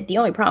little bit. The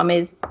only problem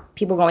is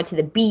people going to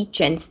the beach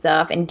and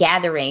stuff and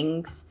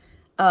gatherings,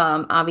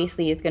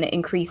 obviously is going to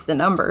increase the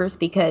numbers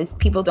because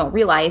people don't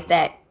realize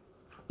that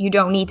you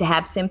don't need to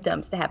have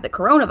symptoms to have the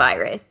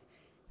coronavirus.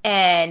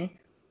 And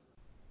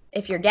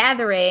if you're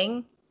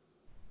gathering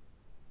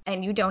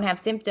and you don't have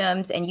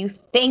symptoms and you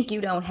think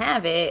you don't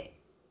have it,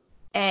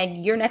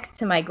 and you're next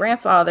to my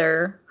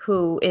grandfather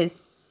who is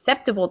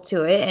susceptible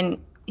to it, and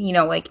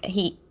like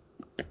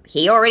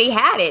he already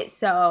had it.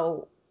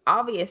 So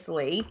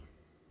obviously,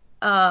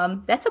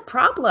 that's a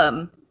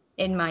problem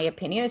in my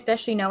opinion,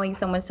 especially knowing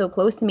someone so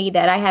close to me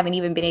that I haven't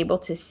even been able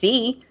to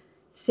see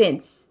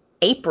since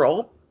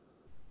April.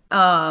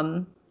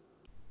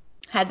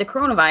 Had the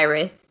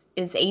coronavirus,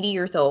 is 80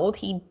 years old.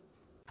 He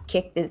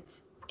kicked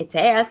its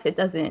ass. It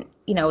doesn't,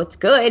 it's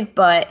good,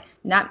 but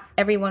not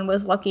everyone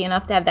was lucky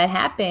enough to have that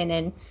happen.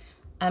 And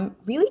I'm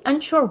really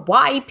unsure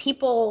why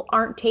people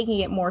aren't taking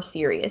it more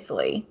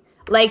seriously.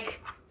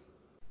 Like,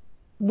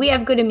 we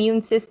have good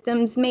immune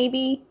systems,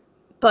 maybe,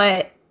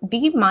 but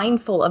be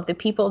mindful of the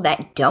people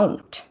that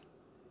don't.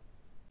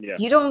 Yeah.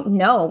 You don't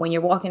know when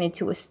you're walking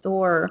into a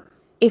store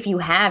if you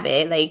have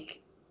it,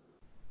 like,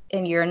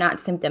 and you're not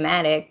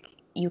symptomatic,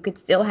 you could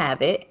still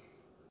have it.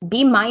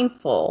 Be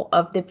mindful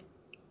of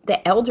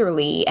the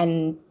elderly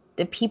and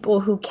the people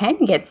who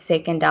can get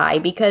sick and die,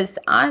 because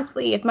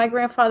honestly, if my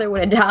grandfather would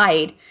have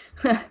died,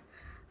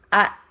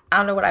 I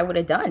don't know what I would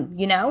have done,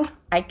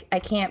 I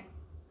can't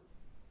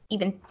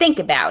even think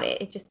about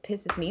it. It just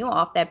pisses me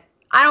off that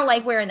I don't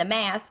like wearing the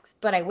masks,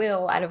 but I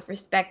will out of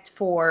respect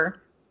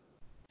for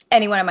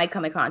anyone I might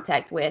come in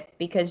contact with,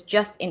 because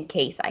just in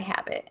case I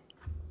have it.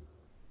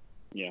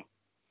 Yeah.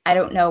 I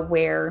don't know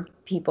where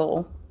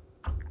people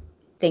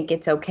think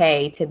it's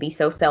okay to be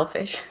so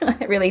selfish.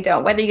 I really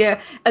don't. Whether you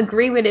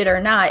agree with it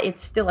or not,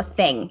 it's still a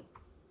thing.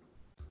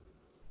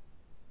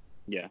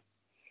 Yeah.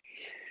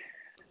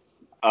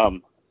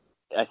 I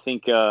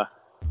think,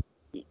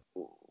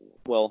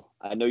 well,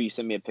 I know you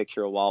sent me a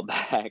picture a while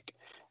back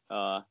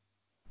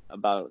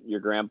about your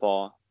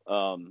grandpa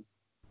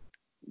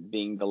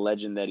being the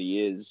legend that he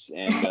is,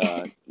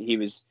 and he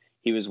was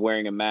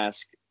wearing a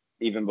mask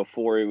even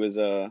before it was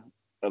a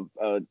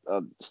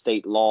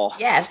state law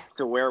Yes.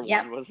 to wear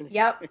Yep. one, wasn't it?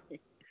 Yep.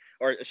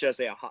 Or should I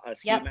say a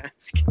ski Yep.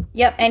 mask?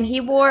 Yep. And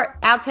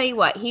I'll tell you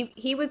what,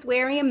 he was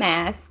wearing a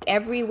mask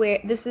everywhere.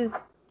 This is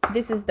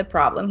the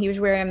problem. He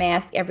was wearing a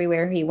mask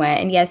everywhere he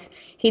went. And yes,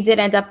 he did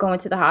end up going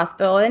to the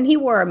hospital, and he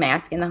wore a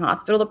mask in the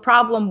hospital. The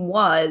problem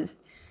was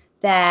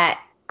that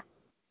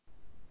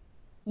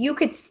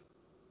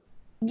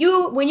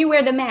when you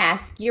wear the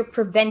mask, you're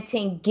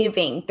preventing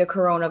giving the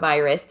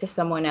coronavirus to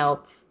someone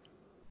else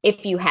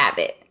if you have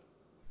it.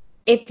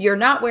 If you're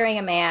not wearing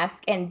a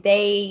mask and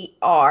they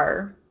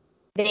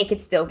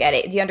could still get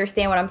it. Do you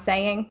understand what I'm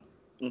saying?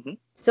 Mm-hmm.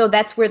 So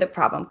that's where the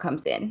problem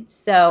comes in.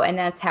 So, and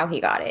that's how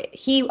he got it.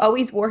 He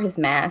always wore his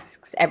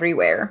masks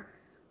everywhere,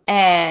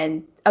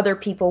 and other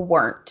people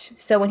weren't.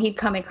 So when he'd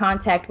come in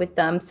contact with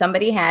them,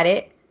 somebody had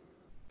it,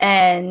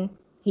 and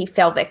he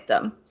fell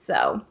victim.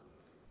 So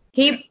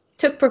he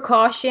took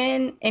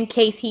precaution in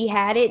case he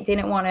had it,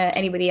 didn't want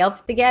anybody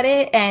else to get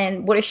it,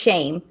 and what a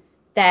shame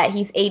that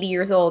he's 80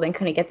 years old and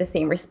couldn't get the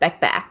same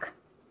respect back.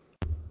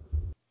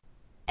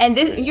 And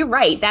you're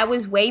right, that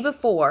was way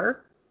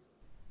before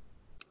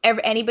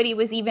anybody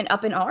was even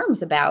up in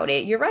arms about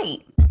it. You're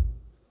right.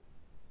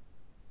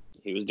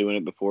 He was doing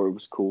it before it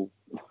was cool.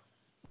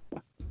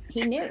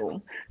 He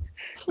knew.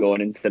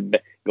 going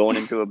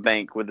into a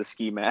bank with a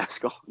ski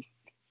mask on.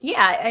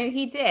 Yeah,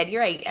 he did.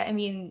 You're right. I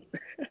mean,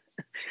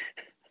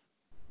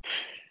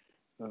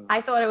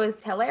 I thought it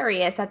was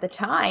hilarious at the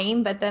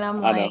time, but then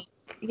I'm like,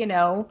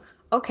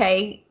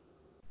 okay,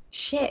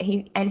 shit.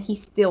 He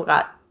still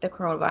got the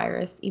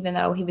coronavirus, even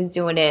though he was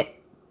doing it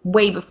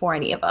way before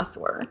any of us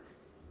were.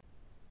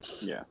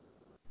 Yeah.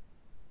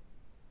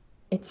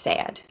 It's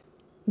sad.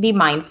 Be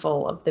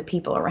mindful of the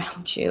people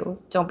around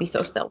you. Don't be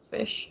so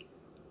selfish.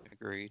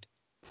 Agreed.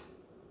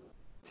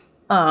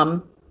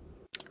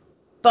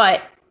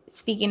 But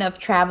speaking of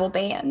travel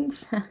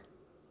bans, it's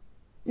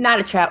not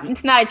a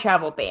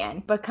travel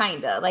ban, but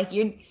kinda. Like,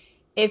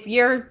 if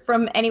you're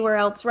from anywhere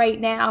else right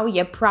now,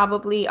 you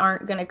probably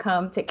aren't gonna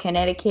come to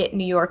Connecticut,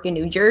 New York, and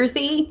New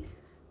Jersey.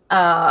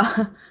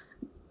 Our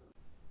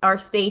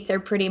states are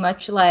pretty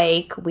much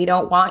like, we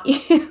don't want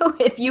you.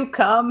 If you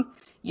come,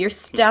 you're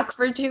stuck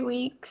for 2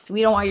 weeks.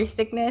 We don't want your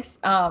sickness.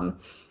 But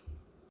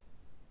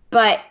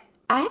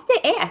I have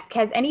to ask,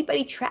 has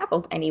anybody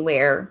traveled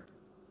anywhere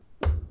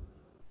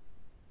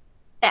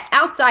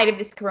outside of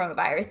this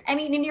coronavirus? I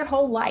mean, in your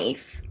whole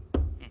life?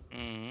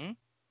 Mm-hmm.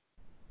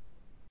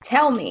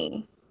 Tell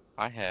me.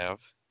 I have.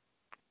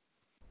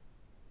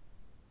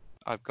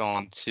 I've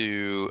gone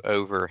to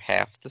over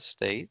half the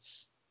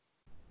states.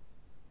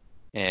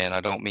 And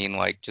I don't mean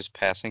like just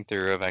passing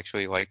through. I've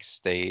actually like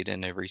stayed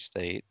in every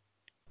state.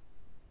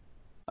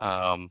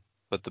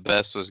 But the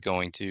best was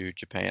going to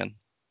Japan.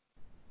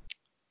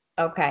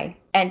 Okay.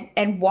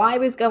 And why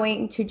was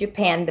going to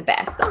Japan the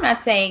best? I'm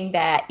not saying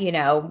that,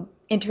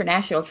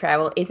 international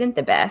travel isn't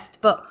the best,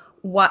 but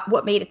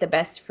what made it the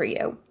best for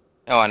you?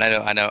 Oh, and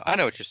I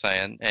know what you're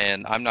saying,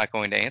 and I'm not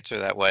going to answer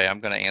that way. I'm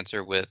going to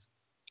answer with,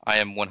 I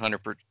am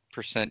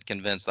 100%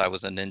 convinced I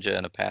was a ninja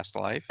in a past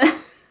life.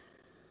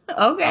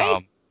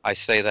 Okay. I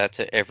say that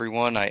to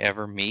everyone I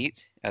ever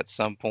meet at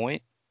some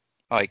point.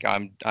 Like,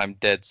 I'm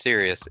dead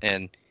serious.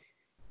 And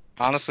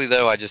honestly,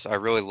 though, I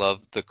really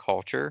love the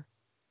culture.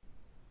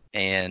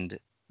 And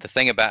the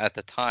thing about, at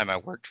the time, I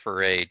worked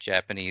for a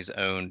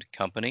Japanese-owned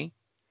company,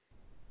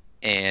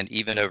 And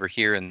even over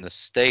here in the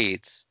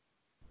States,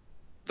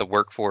 the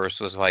workforce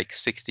was like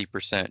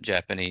 60%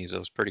 Japanese. It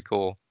was pretty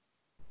cool.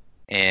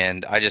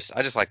 And I just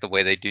like the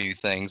way they do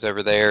things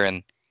over there.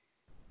 And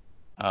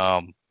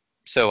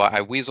so I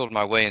weaseled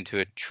my way into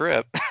a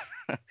trip.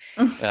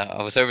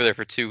 I was over there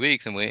for 2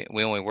 weeks, and we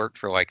only worked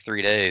for like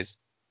 3 days.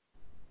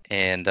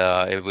 And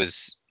it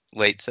was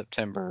late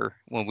September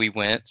when we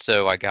went,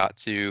 so I got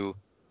to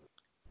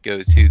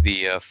go to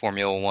the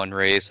Formula One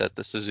race at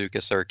the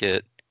Suzuka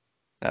circuit.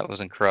 That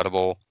was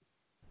incredible.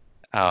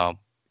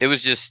 It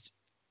was just,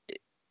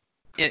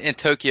 and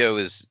Tokyo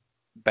is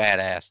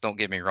badass, don't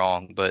get me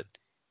wrong, but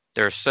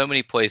there are so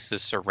many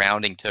places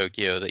surrounding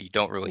Tokyo that you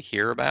don't really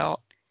hear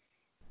about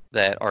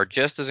that are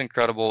just as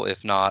incredible,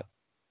 if not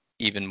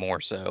even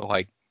more so.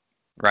 Like,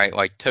 right,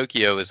 like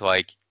Tokyo is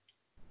like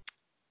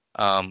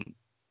um,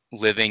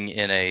 living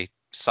in a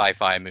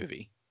sci-fi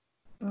movie,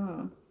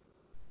 Mm.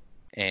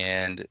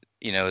 and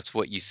it's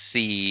what you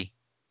see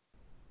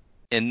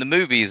in the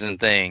movies and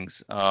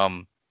things.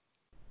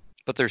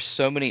 But there's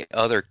so many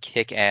other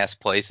kick-ass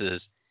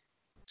places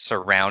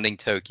surrounding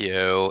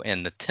Tokyo,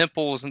 and the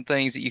temples and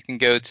things that you can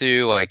go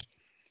to. Like,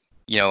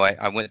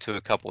 I went to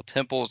a couple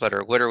temples that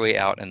are literally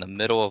out in the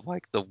middle of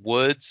like the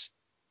woods,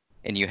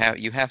 and you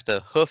have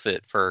to hoof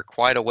it for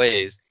quite a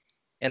ways,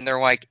 and they're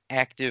like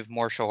active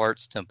martial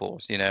arts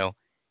temples.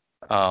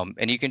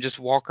 And you can just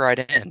walk right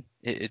in.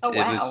 It, Oh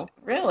it was wow,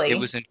 really?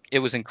 it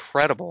was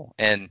incredible.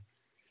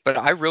 But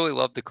I really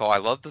love the call. I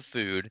love the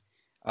food.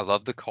 I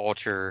love the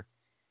culture.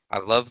 I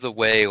love the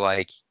way,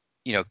 like,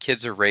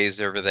 kids are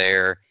raised over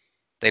there.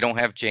 They don't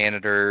have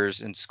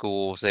janitors in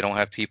schools. They don't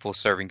have people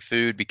serving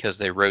food because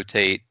they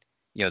rotate.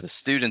 The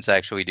students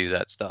actually do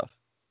that stuff.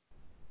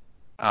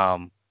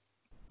 Um,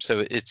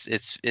 so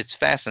it's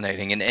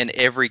fascinating. And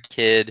every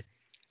kid,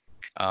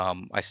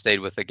 I stayed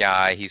with a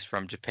guy. He's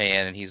from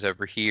Japan and he's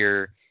over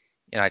here,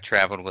 and I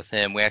traveled with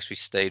him. We actually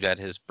stayed at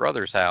his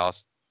brother's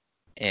house,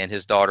 and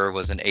his daughter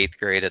was in 8th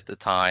grade at the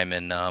time,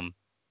 and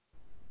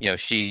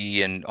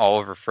she and all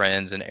of her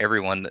friends and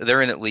everyone,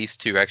 they're in at least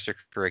two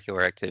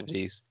extracurricular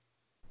activities.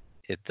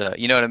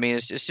 You know what I mean?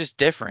 It's just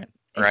different,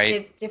 right?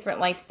 It's different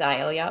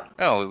lifestyle. Yep.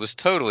 Oh, it was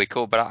totally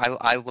cool, but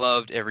I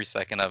loved every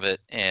second of it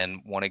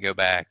and want to go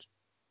back.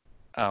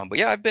 But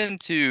yeah, I've been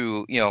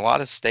to a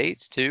lot of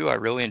states too. I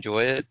really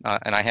enjoy it,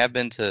 and I have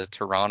been to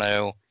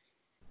Toronto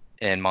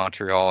and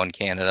Montreal in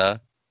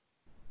Canada.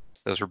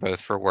 Those were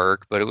both for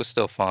work, but it was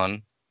still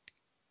fun.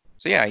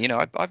 So yeah,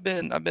 I've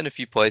been a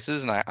few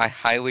places, and I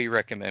highly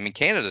recommend. I mean,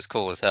 Canada's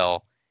cool as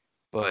hell,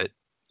 but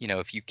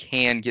if you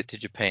can get to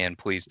Japan,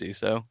 please do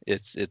so.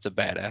 It's a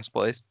badass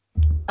place.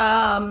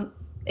 Um,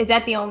 is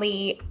that the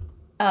only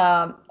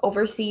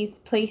overseas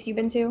place you've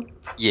been to?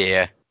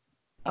 Yeah.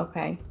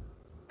 Okay.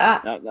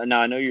 Now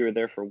I know you were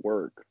there for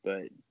work,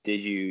 but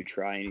did you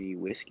try any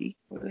whiskey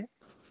over there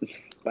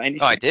by any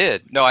Oh, I chance?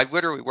 did. No, I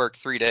literally worked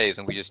 3 days,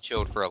 and we just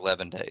chilled for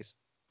 11 days.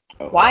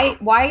 Oh, Why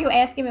are you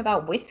asking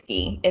about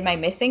whiskey? Am I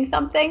missing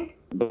something?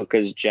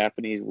 because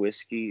Japanese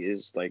whiskey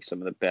is like some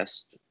of the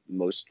best,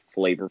 most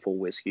flavorful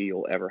whiskey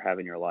you'll ever have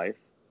in your life.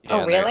 Oh Yeah,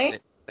 and really?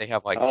 they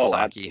have like Oh, sake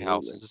absolutely.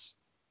 houses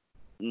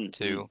Mm-hmm.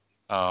 too.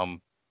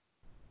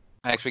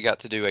 I actually got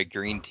to do a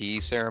green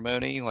tea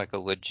ceremony, like a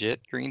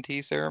legit green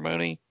tea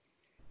ceremony.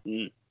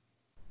 Mm.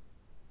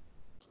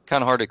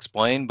 Kind of hard to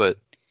explain, but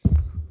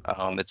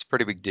it's a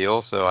pretty big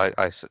deal. So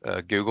I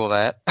Google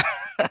that.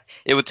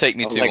 It would take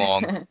me Oh, too like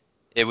long.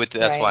 It would.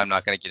 That's why Right. I'm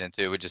not going to get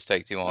into it. It would just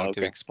take too long to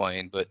okay,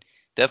 explain. But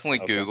definitely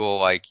okay, Google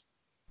like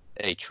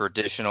a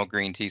traditional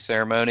green tea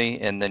ceremony,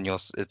 and then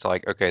it's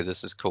like, okay,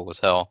 this is cool as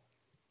hell.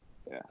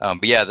 yeah.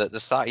 But yeah, the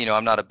sake.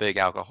 I'm not a big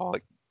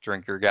alcoholic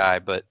drinker guy,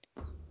 but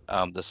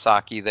the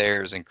sake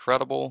there is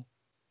incredible.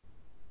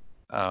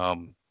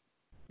 Um,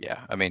 yeah,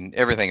 I mean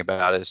everything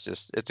about it is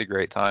just it's a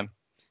great time.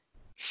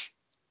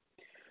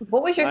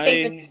 What was your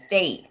favorite I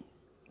state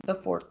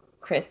before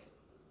Chris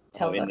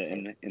oh tells us his?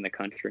 in the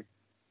country.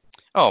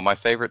 Oh, my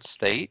favorite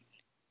state.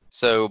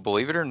 So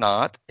believe it or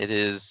not, it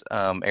is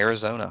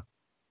Arizona,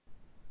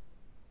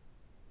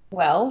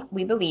 Well,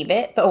 we believe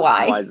it, but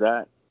Why why? is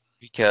that?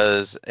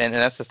 because and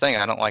that's the thing.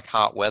 I don't like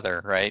hot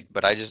weather, right?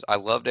 But I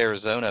loved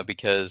Arizona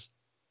because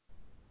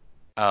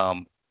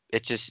um,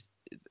 it just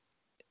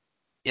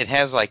it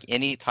has like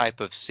any type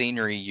of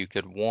scenery you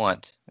could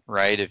want,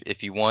 right?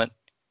 If you want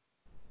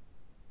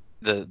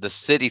the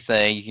city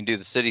thing, you can do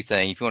the city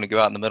thing. If you want to go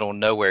out in the middle of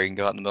nowhere, you can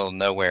go out in the middle of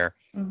nowhere,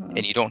 Hmm.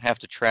 and you don't have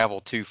to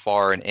travel too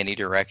far in any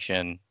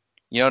direction.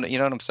 You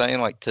know what I'm saying?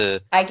 Like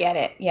to I get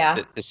it. Yeah.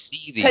 to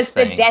see these Because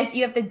things.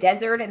 you have the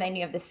desert and then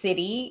you have the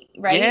city,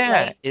 right?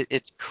 Yeah, Like,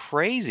 it's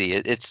crazy.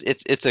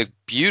 It's a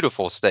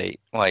beautiful state.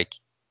 Like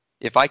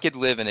if I could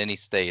live in any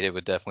state, it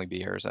would definitely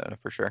be Arizona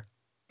for sure.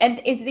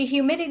 and is the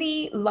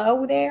humidity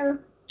low there?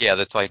 Yeah,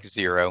 that's like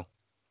zero.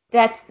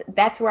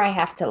 That's where I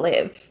have to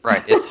live.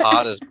 Right. It's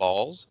hot as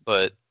balls,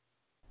 but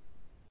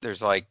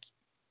there's like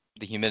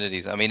the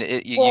humidities. I mean,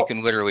 you Well,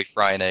 can literally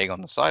fry an egg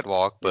on the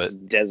sidewalk, but It's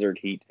desert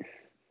heat.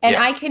 And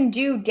Yeah. I can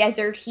do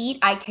desert heat.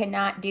 I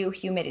cannot do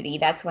humidity.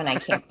 That's when I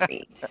can't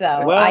breathe.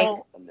 So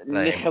Well,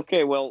 Same.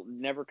 okay, well,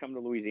 never come to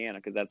Louisiana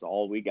because that's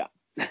all we got.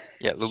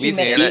 Yeah,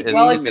 Louisiana humidity. is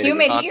Well, is it's in a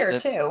humid here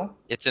constant too.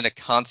 it's in a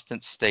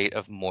constant state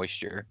of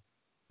moisture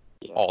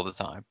Yeah, all the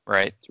time,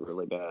 right? it's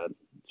really bad.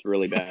 It's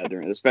really bad,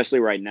 especially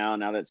right now.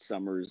 Now that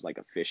summer's like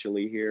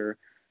officially here,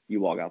 you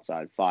walk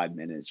outside 5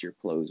 minutes, your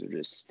clothes are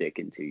just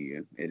sticking to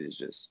you. It is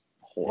just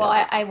Well,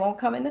 horrible. I won't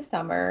come in the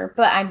summer,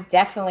 but I'm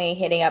definitely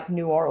hitting up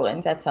New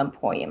Orleans at some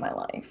point in my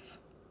life.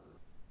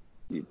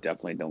 You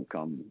definitely don't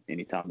come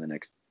anytime in the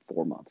next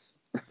 4 months.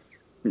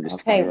 I'm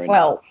just telling you Okay, right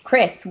well,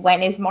 Chris,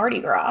 when is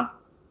Mardi Gras?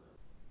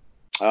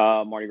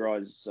 now. Mardi Gras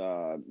is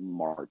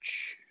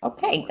March.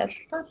 Okay, March. that's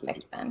So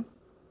perfect then.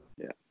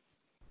 yeah,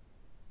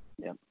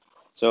 yeah.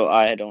 So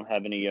I don't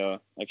have any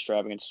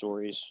extravagant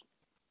stories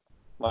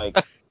like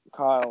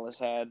Kyle has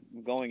had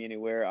going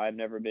anywhere. I've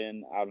never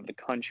been out of the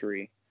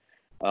country.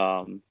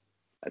 I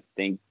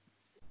think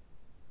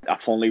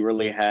I've only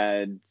really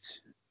had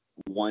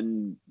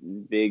one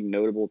big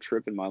notable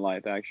trip in my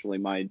life. Actually,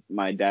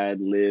 my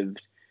dad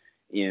lived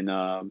in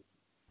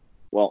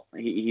well,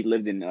 he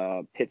lived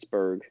in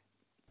Pittsburgh.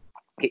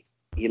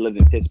 He lived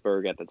in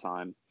Pittsburgh at the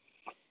time,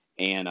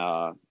 and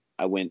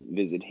I went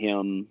visit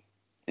him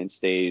and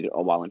stayed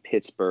a while in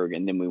Pittsburgh,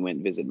 and then we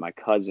went visit my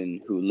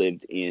cousin who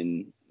lived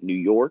in New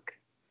York.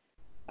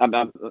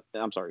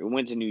 I'm sorry, we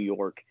went to New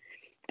York,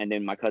 and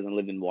then my cousin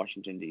lived in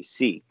Washington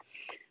D.C.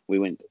 We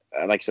went,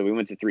 like I said, we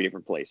went to 3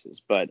 different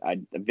places, but I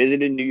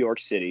visited New York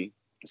City,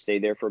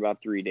 stayed there for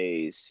about 3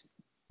 days.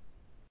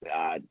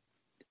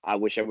 I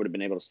wish I would have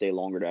been able to stay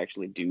longer to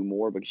actually do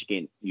more because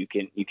you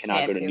cannot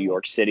go Can't to New do.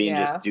 York City and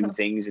just Yeah. do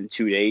things in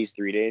 2 days,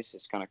 3 days.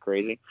 It's kind of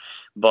crazy,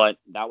 but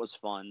that was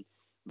fun.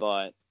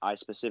 But I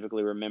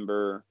specifically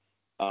remember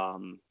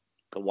the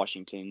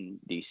Washington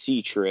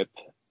D.C. trip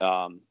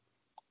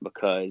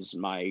because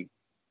my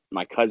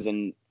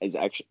cousin is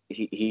actually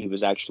he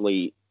was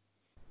actually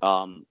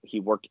he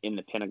worked in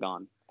the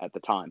Pentagon at the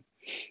time,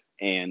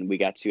 and we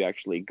got to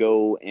actually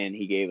go, and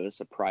he gave us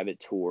a private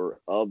tour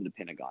of the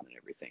Pentagon and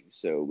everything.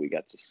 So we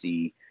got to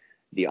see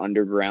the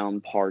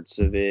underground parts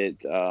of it.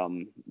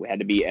 We had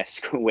to be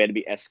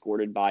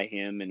escorted by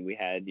him, and we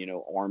had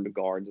armed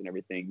guards and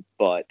everything.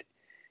 But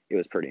it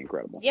was pretty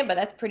incredible. Yeah, but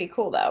that's pretty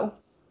cool though.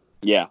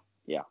 Yeah,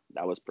 yeah,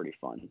 that was pretty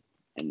fun.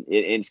 And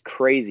it's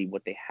crazy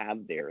what they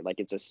have there. Like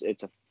it's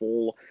a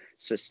full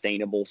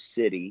sustainable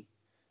city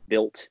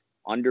built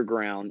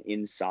underground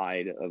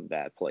inside of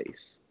that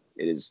place.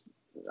 It is.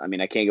 I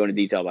mean, I can't go into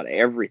detail about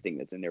everything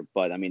that's in there,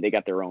 but I mean, they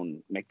got their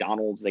own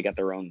McDonald's, they got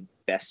their own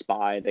Best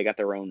Buy, they got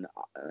their own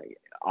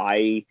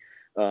eye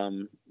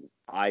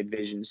eye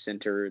vision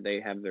center.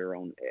 They have their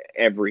own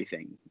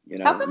everything.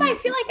 How come I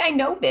feel like I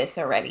know this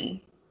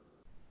already?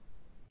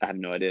 I have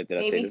no idea. Did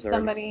I say Maybe this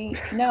already?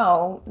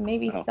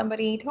 maybe Oh,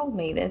 somebody told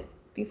me this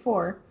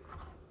before.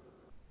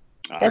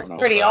 I That's don't know.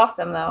 pretty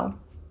awesome though.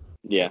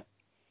 Yeah,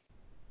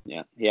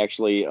 yeah. He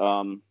actually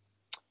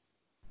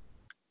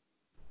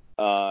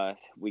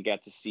we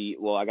got to see.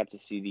 Well, I got to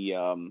see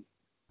the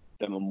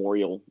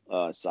memorial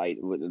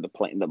site with the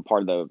plane, the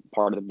part of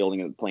the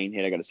building of the plane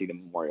hit. I got to see the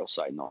memorial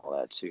site and all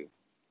that too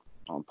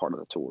on part of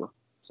the tour.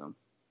 So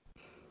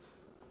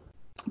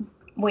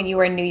When you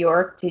were in New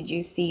York, did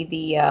you see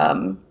the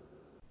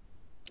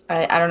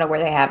I don't know where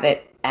they have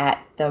it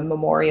at the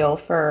memorial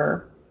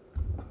for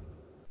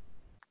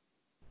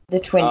the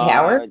Twin uh,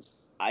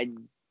 Towers? I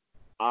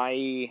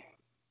I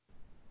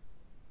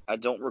I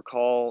don't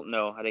recall.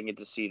 No, I didn't get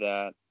to see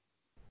that.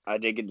 I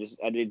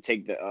did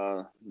take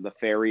the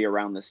ferry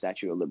around the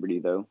Statue of Liberty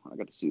though. I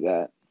got to see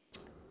that.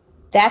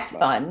 That's But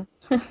fun.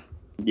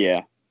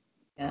 yeah,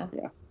 Yeah.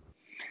 yeah.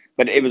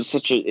 But it was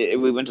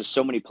we went to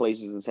so many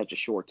places in such a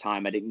short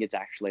time. I didn't get to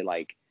actually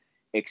like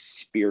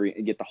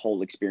get the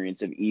whole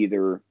experience of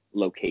either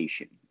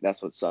location.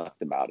 That's what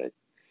sucked about it.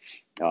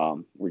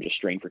 We're just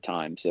strained for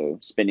time. So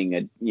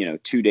spending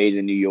 2 days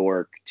in New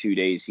York, 2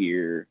 days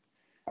here,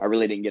 I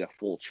really didn't get a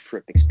full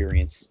trip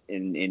experience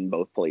in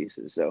both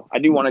places. So I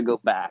do want to go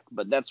back,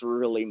 but that's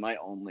really my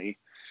only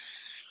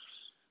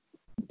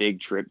big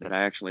trip that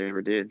I actually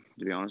ever did,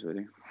 to be honest with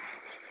you.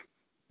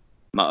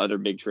 My other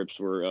big trips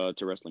were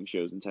to wrestling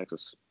shows in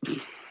Texas.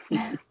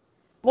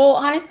 Well,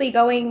 honestly,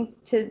 going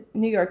to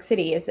New York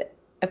City is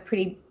a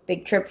pretty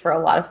big trip for a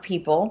lot of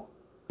people.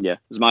 Yeah,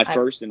 it's my I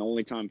first and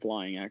only time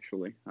flying,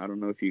 actually. I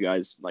don't know if you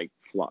guys like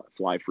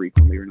fly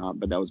frequently or not,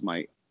 but that was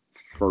my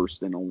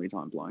first and only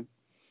time flying.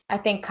 I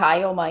think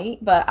Kyle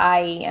might, but I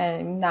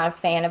am not a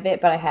fan of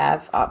it, but I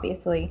have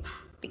obviously No,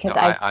 because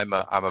I've I'm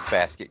a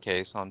basket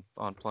case on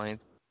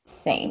planes.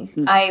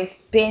 same.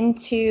 I've been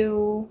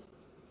to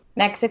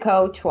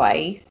Mexico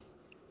twice.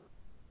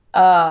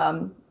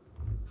 Um,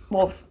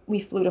 well, we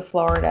flew to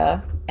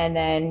Florida and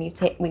then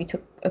we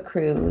took a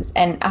cruise,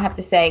 and I have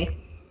to say,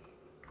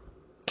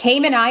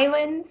 Cayman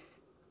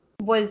Islands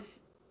was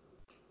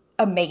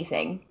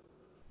amazing.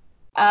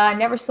 I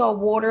never saw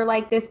water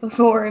like this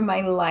before in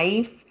my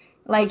life.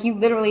 Like you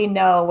literally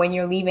know when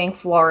you're leaving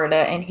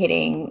Florida and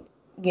hitting,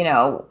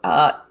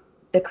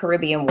 the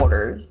Caribbean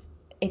waters.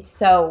 It's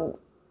so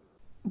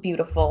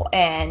beautiful.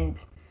 And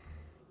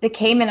the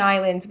Cayman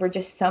Islands were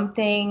just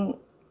something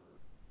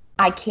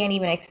I can't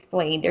even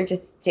explain. They're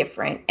just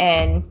different.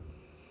 And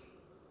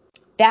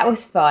that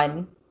was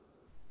fun.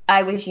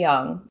 I was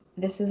young.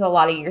 This is a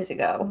lot of years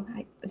ago.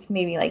 I was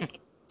maybe like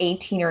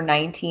 18 or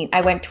 19.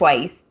 I went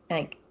twice.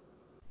 Like,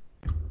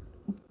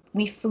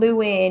 we flew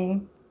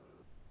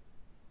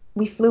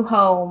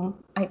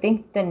home, I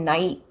think the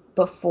night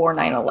before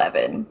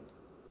 9/11,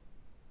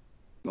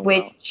 Oh, wow.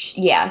 which,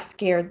 yeah,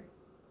 scared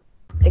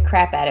the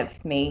crap out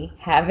of me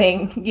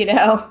having,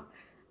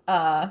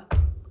 uh,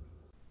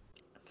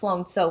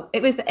 flown. So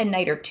it was a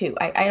night or two.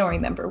 I don't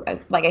remember.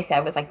 Like I said,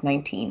 I was like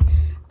 19.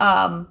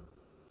 Um,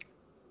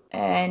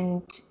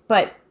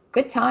 but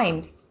good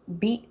times.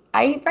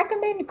 I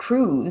recommend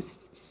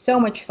cruise. So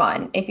much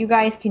fun. If you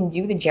guys can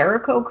do the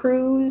Jericho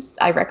cruise,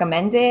 I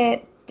recommend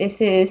it. This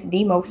is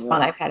the most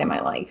fun I've had in my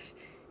life.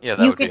 Yeah,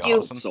 that You would be could do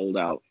awesome. Sold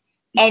out.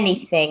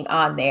 anything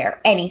on there.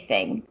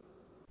 Anything.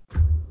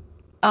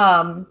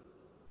 Um,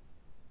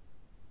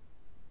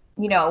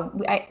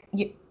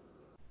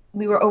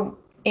 we were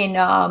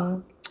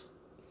in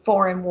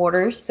foreign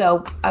waters,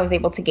 so I was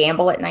able to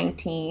gamble at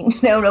 19.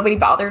 No, nobody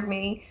bothered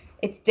me.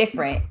 It's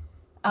different.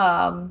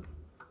 Um,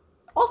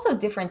 Also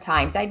different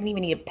times. I didn't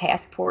even need a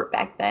passport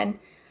back then.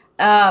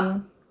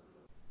 Um,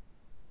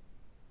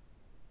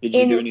 Did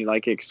you in do the any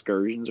like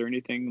excursions or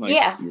anything? Like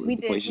Yeah, we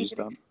the did. places you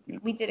stopped? Yeah.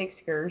 We did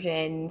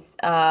excursions.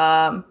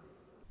 At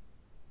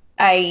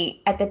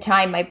the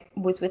time I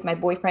was with my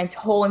boyfriend's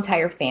whole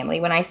entire family.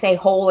 When I say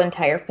whole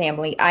entire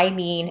family, I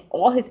mean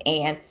all his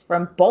aunts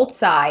from both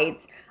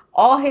sides,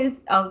 all his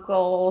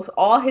uncles,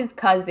 all his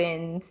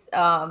cousins,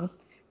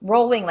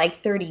 rolling like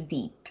 30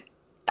 deep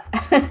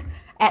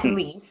at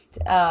least.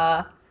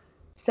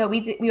 So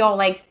we all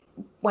like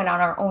went on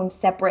our own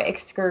separate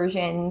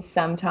excursions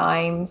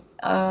sometimes.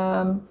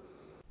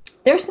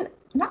 There's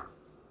not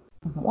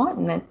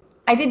one that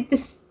I did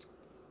this,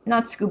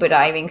 not scuba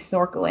diving,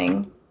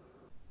 snorkeling.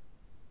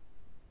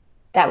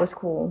 That was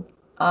cool.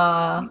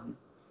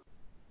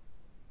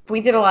 We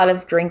did a lot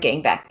of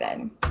drinking back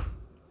then.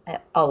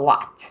 A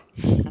lot.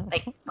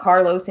 Like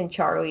Carlos and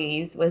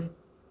Charlie's was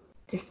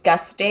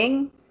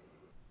disgusting.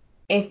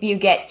 If you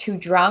get too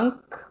drunk,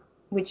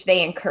 which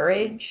they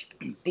encourage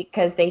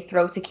because they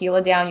throw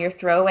tequila down your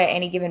throat at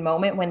any given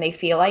moment when they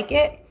feel like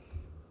it.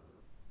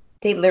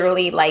 They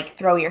literally like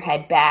throw your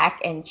head back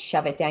and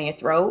shove it down your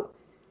throat.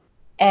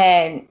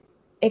 And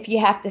if you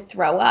have to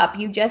throw up,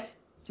 you just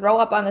throw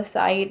up on the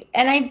side.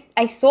 And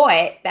I saw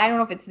it. I don't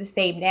know if it's the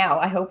same now.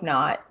 I hope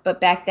not. But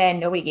back then,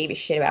 nobody gave a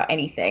shit about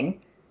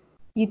anything.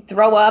 You'd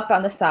throw up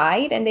on the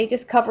side, and they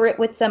just cover it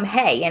with some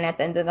hay. And at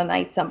the end of the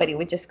night, somebody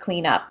would just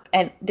clean up.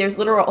 And there's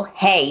literal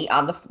hay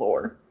on the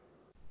floor.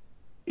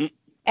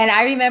 And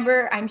I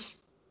remember I'm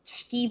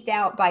skeeved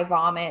out by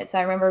vomit. So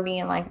I remember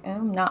being like, oh,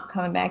 I'm not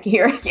coming back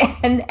here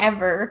again,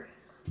 ever.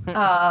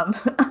 Um,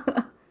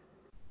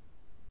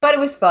 But it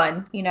was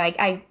fun.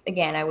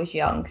 I was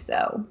young,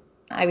 so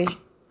I was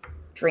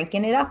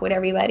drinking it up with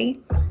everybody.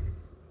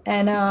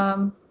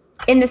 And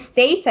in the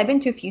States, I've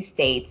been to a few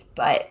states,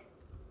 but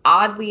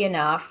oddly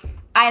enough,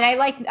 and I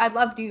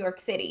love New York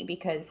City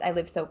because I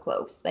live so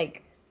close.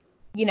 Like,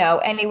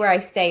 anywhere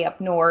I stay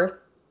up north,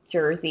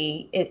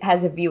 Jersey, it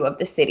has a view of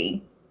the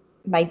city.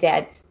 My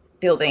dad's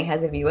building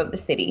has a view of the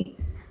city.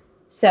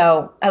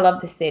 So I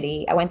love the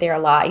city. I went there a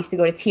lot. I used to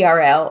go to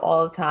TRL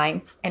all the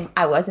time, and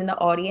I was in the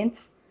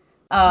audience.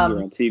 You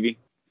were on TV?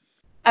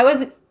 I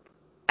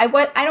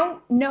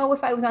don't know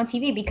if I was on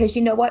TV because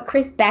you know what,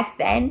 Chris, back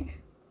then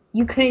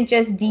you couldn't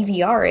just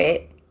DVR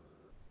it,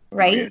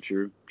 right? Oh, yeah,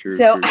 true.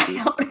 So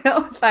I don't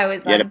know if I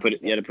was You had on to put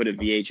TV. you had to put a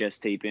VHS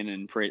tape in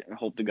and pray,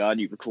 hope to God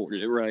you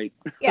recorded it right.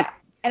 Yeah.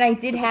 And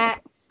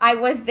I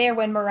was there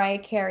when Mariah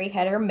Carey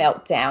had her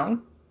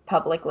meltdown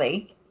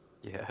publicly.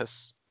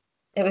 Yes.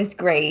 It was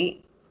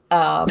great.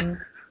 I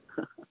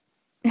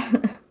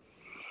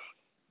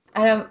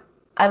don't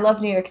I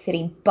love New York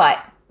City, but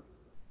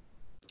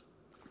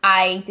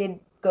I did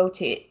go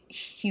to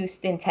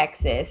Houston,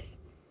 Texas,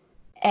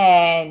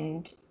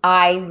 and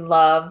I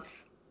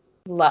love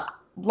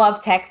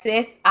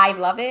Texas. I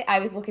love it. I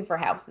was looking for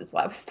houses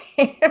while I was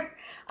there.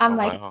 I'm Oh,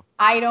 like, wow.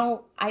 I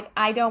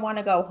don't want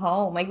to go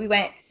home. Like we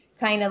went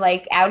kind of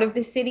like out of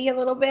the city a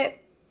little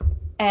bit,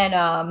 and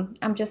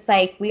I'm just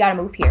like, we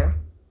gotta move here.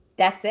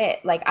 That's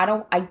it. Like I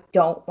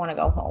don't want to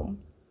go home.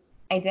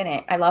 I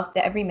didn't. I loved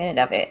every minute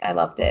of it. I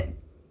loved it.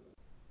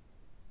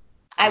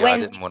 I Yeah, I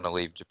went. didn't want to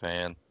leave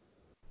Japan.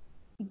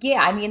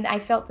 Yeah, I mean, I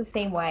felt the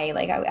same way.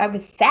 Like I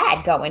was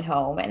sad going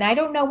home, and I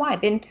don't know why.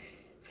 I've been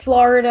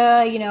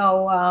Florida,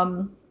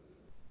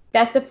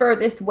 that's the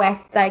furthest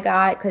west I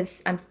got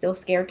because I'm still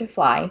scared to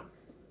fly.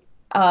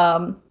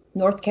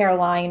 North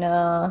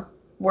Carolina,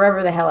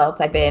 wherever the hell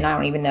else I've been, I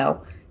don't even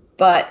know.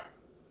 But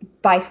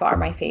by far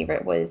my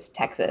favorite was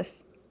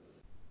Texas.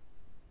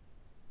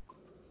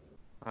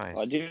 Nice.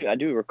 I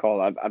do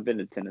recall I've been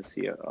to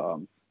Tennessee a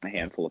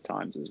handful of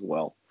times as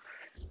well.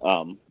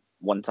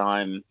 One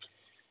time,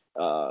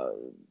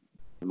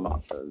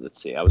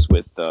 let's see, I was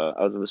with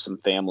some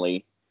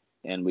family,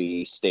 and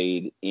we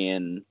stayed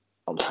in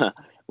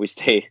we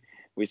stayed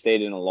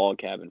in a log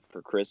cabin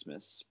for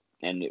Christmas,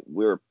 and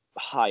we were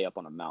high up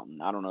on a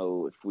mountain. I don't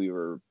know if we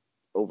were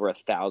over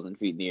 1,000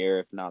 feet in the air,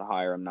 if not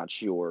higher. I'm not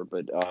sure,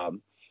 but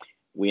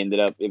we ended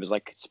up. It was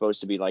like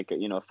supposed to be like a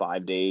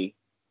 5-day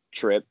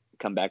trip,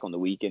 come back on the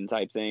weekend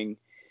type thing,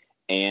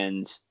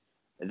 and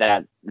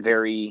that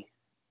very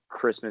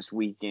Christmas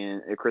week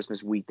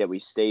that we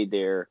stayed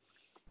there,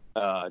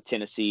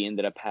 Tennessee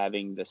ended up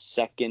having the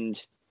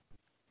second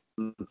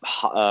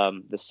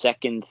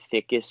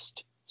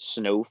thickest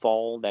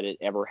snowfall that it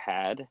ever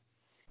had.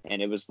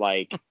 And it was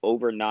like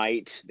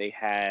overnight they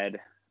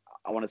had,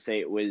 I want to say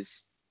it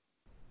was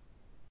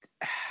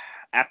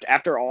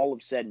after all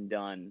of said and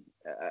done,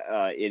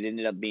 it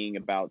ended up being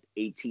about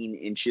 18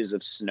 inches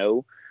of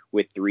snow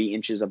with 3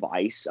 inches of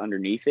ice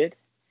underneath it.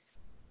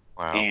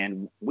 Wow.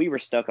 And we were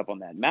stuck up on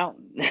that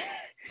mountain.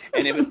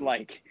 And it was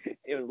like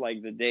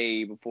the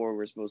day before we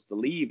were supposed to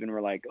leave, and we're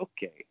like,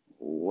 okay,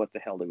 what the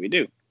hell do we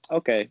do?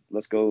 Okay,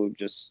 let's go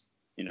just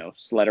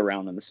sled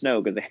around in the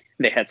snow, because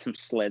they had some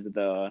sleds in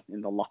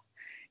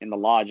the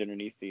lodge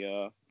underneath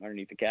the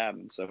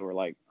cabin. So we're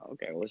like,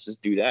 okay, well, let's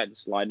just do that and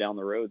slide down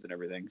the roads and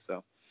everything.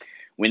 So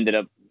we ended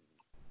up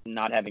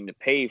not having to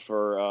pay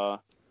for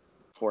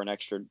an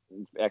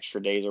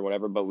extra days or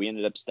whatever, but we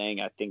ended up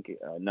staying, I think it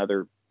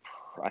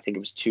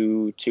was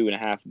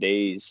 2.5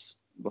 days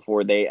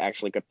before they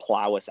actually could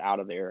plow us out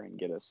of there and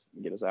get us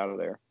out of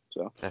there.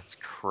 So that's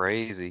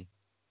crazy.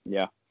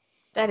 Yeah.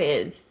 That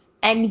is.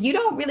 And you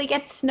don't really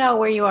get snow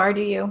where you are,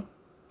 do you?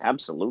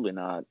 Absolutely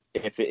not.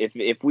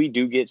 If we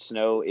do get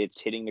snow, it's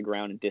hitting the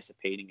ground and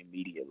dissipating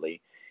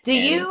immediately.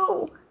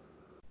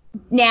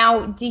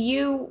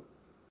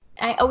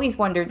 I always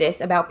wonder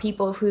this about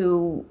people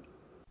who,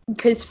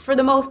 because for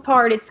the most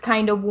part it's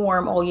kind of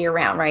warm all year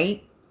round,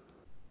 right?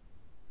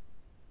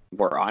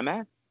 Where I'm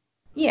at?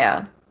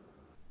 Yeah.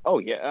 Oh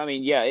yeah, I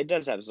mean, yeah, it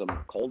does have some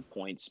cold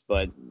points,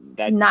 but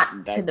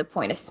not to the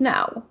point of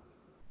snow.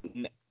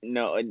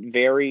 No,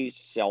 very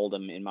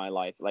seldom in my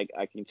life. Like,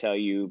 I can tell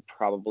you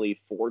probably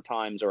 4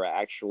 times, or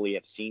I actually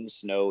have seen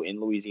snow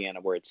in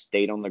Louisiana where it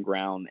stayed on the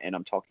ground, and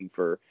I'm talking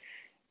for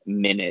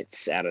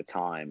minutes at a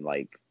time,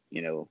 like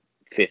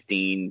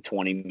 15,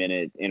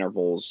 20-minute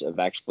intervals of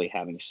actually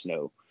having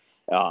snow.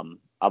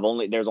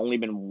 There's only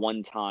been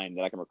one time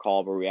that I can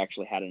recall where we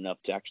actually had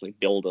enough to actually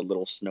build a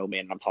little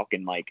snowman. I'm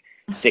talking like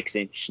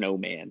 6-inch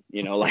snowman,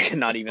 like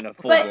not even a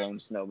full-blown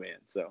snowman.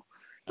 So.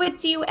 But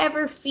do you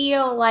ever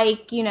feel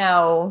like,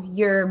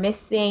 you're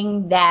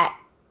missing that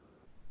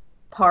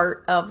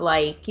part of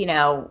like,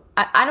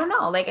 I don't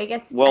know, like I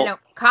guess, well, I know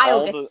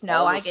Kyle gets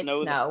snow, I get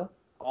snow.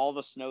 All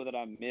the snow that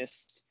I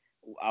missed,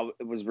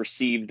 was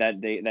received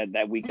that day,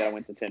 that week that I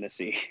went to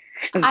Tennessee.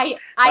 I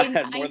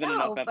had more than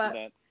enough after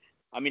that.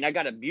 I mean, I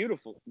got a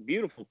beautiful,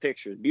 beautiful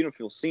pictures,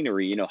 beautiful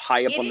scenery,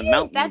 high up on the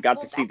mountain. You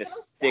got to see the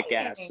thick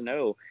ass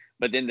snow,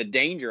 but then the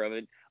danger of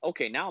it.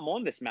 Okay, now I'm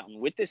on this mountain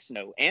with this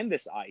snow and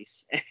this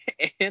ice,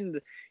 and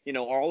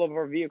all of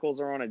our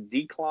vehicles are on a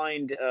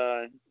declined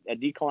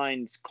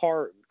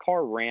car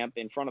ramp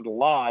in front of the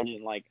lodge,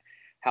 and like,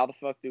 how the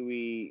fuck do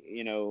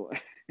we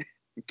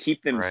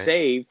keep them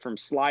safe from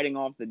sliding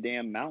off the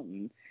damn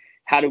mountain?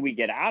 How do we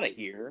get out of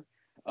here?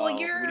 Well,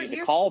 we need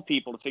to call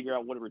people to figure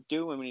out what we're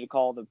doing. We need to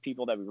call the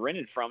people that we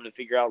rented from to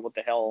figure out what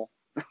the hell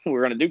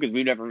we're going to do, because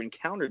we've never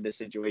encountered this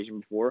situation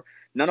before.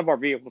 None of our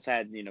vehicles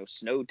had,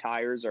 snow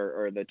tires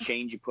or the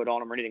chains you put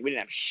on them or anything. We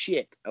didn't have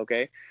shit,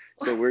 okay?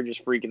 So we're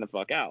just freaking the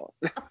fuck out.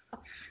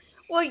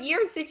 Well,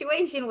 your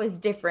situation was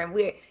different.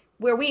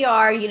 Where we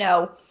are,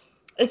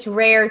 it's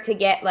rare to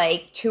get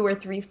like 2 or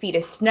 3 feet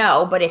of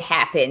snow, but it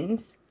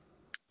happens.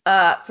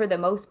 For the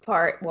most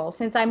part, well,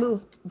 since I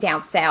moved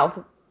down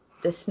south,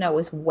 the snow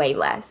is way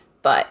less.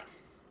 But,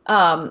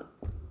 for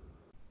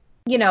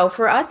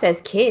us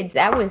as kids,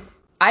 that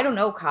was, I don't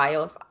know,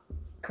 Kyle,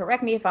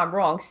 correct me if I'm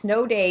wrong,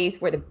 snow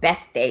days were the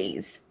best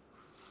days.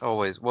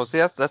 Always. Well, see,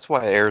 that's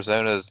why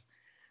Arizona's,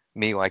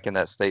 me liking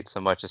that state so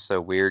much, is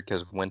so weird,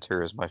 because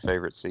winter is my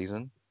favorite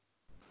season.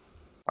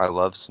 I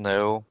love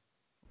snow.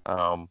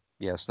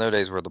 Yeah, snow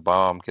days were the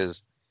bomb,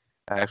 because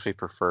I actually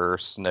prefer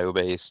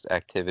snow-based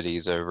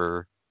activities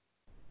over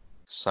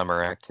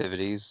summer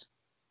activities.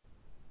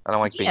 I don't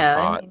like being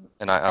hot,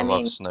 and I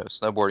love snow.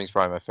 Snowboarding is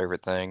probably my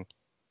favorite thing.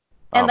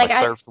 And I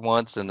surfed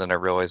once, and then I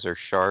realized there's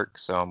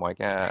sharks, so I'm like,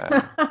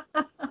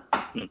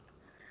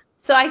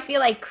 So I feel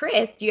like,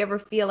 Chris, do you ever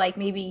feel like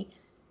maybe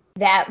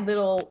that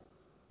little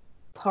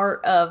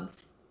part of,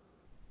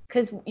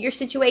 because your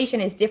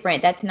situation is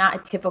different. That's not a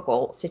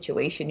typical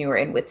situation you were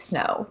in with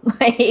snow.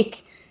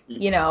 Like,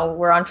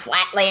 we're on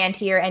flat land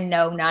here, and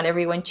no, not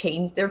everyone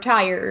chains their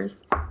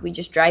tires. We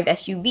just drive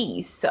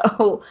SUVs.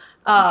 So,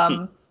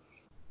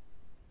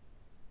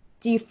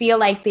 do you feel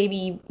like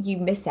maybe you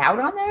miss out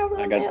on that a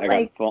little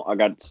bit? I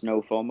got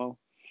snow FOMO.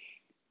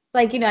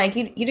 Like, you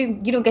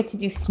don't get to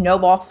do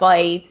snowball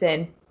fights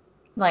and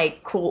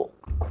like cool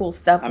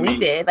stuff we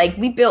did. Like,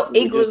 we built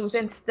igloos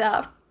and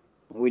stuff.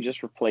 We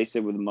just replace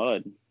it with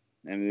mud,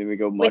 and then we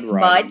go mud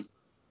riding.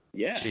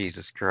 Yeah.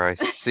 Jesus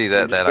Christ. See, We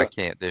just I go,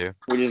 can't do.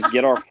 we just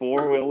get our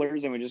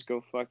four-wheelers and we just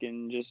go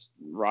fucking just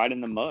ride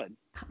in the mud,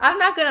 I'm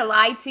not gonna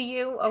lie to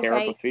you, tear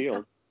up a okay?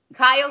 field.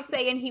 Kyle's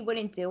saying he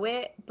wouldn't do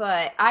it,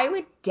 but I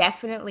would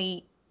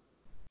definitely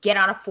get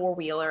on a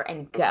four-wheeler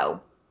and go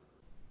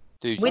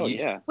Dude, with Oh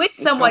yeah, with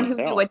it's someone fun as who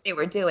knew hell. what they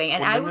were doing,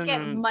 and well, I no, would no,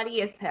 get no, no.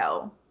 muddy as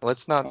hell.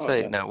 Let's not Oh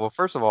say yeah. no. Well,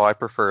 first of all, I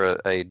prefer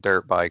a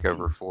dirt bike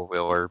over a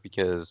four-wheeler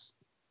because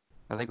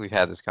I think we've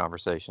had this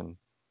conversation,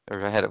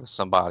 or I had it with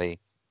somebody.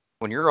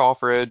 When you're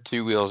off-road,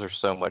 two wheels are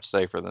so much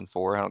safer than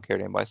four. I don't care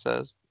what anybody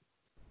says,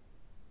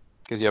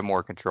 because you have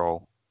more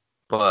control.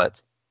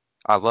 But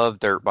I love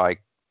dirt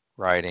bike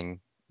riding,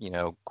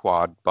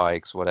 quad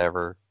bikes,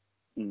 whatever.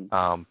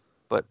 Mm.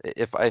 But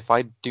if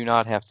I do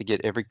not have to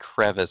get every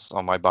crevice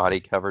on my body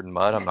covered in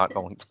mud, I'm not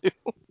going to.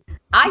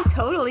 I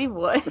totally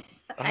would.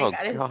 I Oh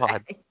gotta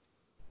God, say.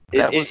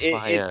 that was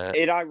my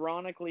It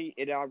ironically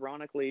it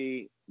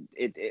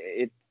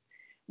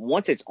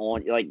once it's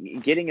on, like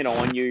getting it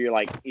on you, you're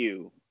like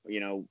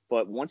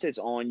but once it's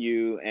on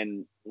you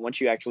and once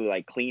you actually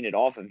like clean it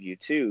off of you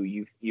too,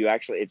 you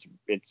actually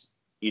it's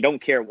you don't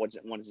care once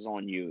it's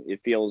on you.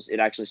 It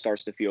actually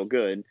starts to feel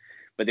good,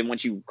 but then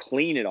once you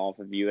clean it off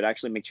of you, it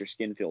actually makes your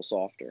skin feel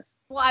softer.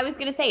 Well, I was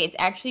gonna say it's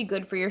actually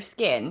good for your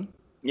skin.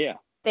 Yeah,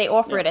 They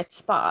offer yeah, it at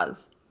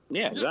spas.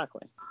 yeah,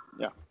 exactly.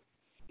 Yeah,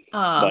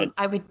 but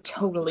I would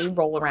totally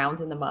roll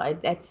around in the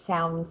mud. That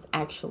sounds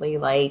actually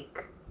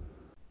like,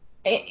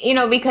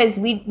 because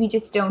we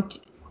just don't.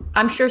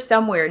 I'm sure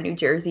somewhere in New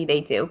Jersey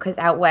they do, because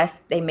out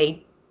west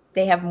they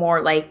have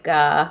more like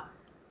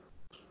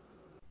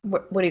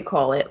what do you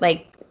call it?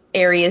 Like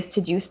areas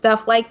to do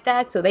stuff like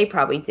that, so they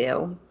probably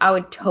do. I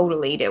would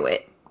totally do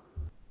it.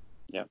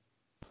 yeah,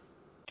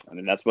 I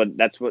mean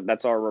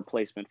that's our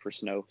replacement for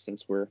snow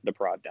since we're the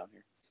prod down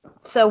here.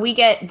 So we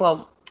get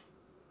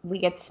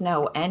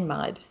snow and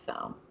mud,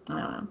 so I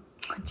don't know.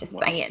 Just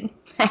Well, saying.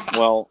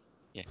 well,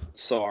 yeah.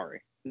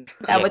 sorry. Yeah,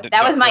 That was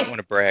don't my want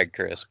to brag,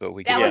 Chris, but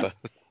we that get was Yeah.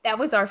 both. that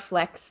was our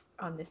flex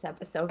on this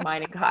episode,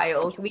 mine and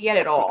Kyle's. We get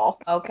it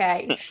all,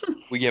 okay?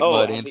 We get Oh,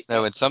 mud and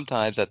snow, and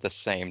sometimes at the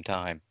same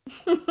time.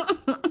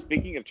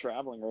 speaking of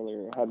traveling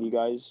earlier, have you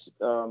guys,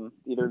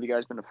 either of you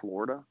guys been to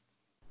Florida?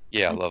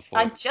 Yeah, I love I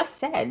Florida. just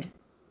said.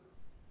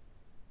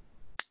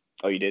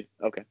 Oh, you did?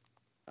 Okay.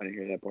 I didn't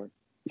hear that part.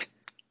 I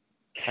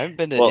haven't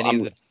been to Well, any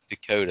of the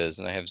Dakotas,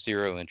 and I have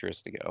zero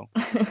interest to go.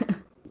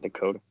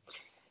 Dakota.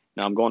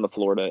 Now I'm going to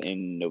Florida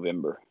in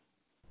November.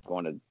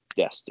 Going to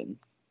Destin.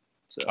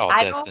 So Oh,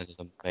 I don't Destin is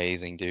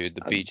amazing, dude.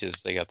 The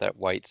beaches, they got that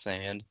white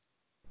sand.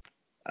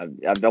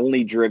 I've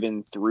only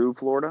driven through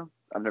Florida.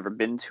 I've never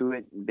been to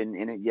it, been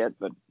in it yet,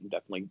 but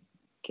definitely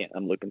can't.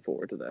 I'm looking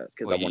forward to that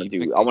because Well, I want to do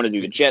you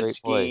the picked a jet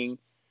great place. skiing.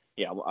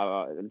 Yeah,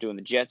 I'm doing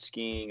the jet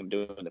skiing. I'm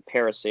doing the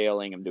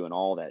parasailing. I'm doing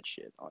all that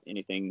shit.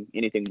 Anything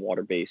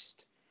water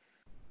based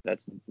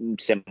that's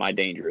semi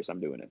dangerous. I'm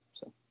doing it.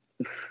 So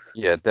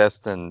Yeah,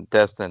 Destin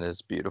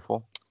is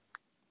beautiful.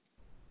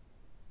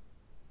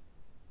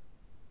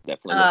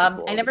 definitely looking I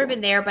forward to never going.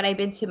 been there, but I've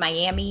been to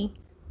Miami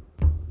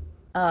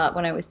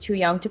when I was too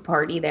young to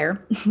party there,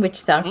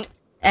 which sucked.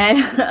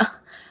 And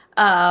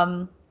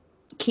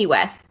Key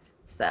West.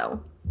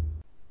 So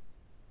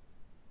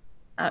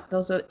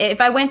those are,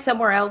 if I went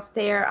somewhere else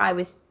there, I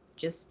was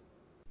just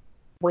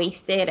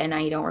wasted, and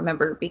I don't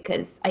remember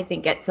because I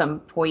think at some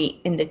point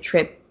in the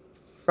trip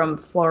from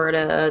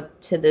Florida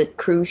to the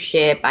cruise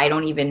ship, I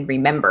don't even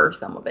remember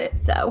some of it.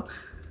 So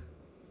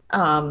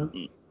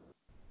um,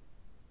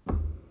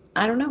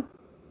 I don't know.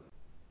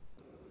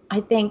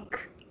 I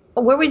think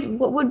what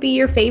would be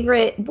your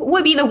favorite? What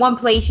would be the one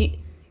place you?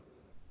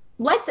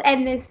 Let's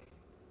end this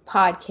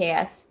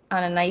podcast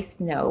on a nice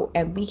note,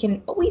 and we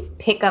can always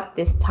pick up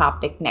this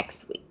topic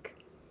next week.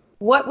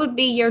 What would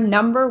be your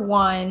number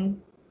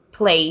one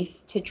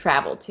place to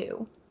travel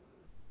to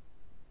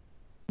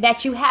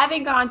that you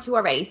haven't gone to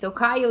already? So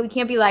Kyle, you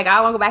can't be like,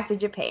 I want to go back to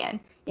Japan.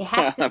 It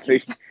has to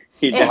be.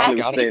 He It Oh, I has definitely to would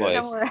got a be say that. place.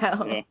 somewhere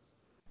else.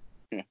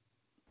 Yeah. Yeah.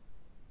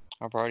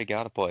 I've already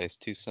got a place.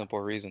 Two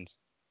simple reasons.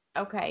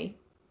 Okay.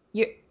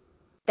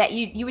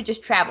 You would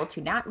just travel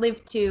to, not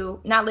live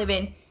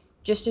in,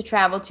 just to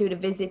travel to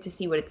visit to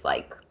see what it's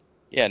like.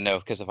 Yeah, no,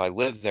 because if I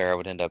lived there, I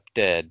would end up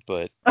dead.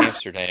 But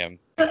Amsterdam,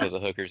 because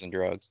of hookers and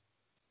drugs.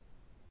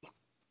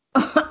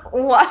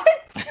 What?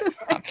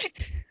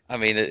 I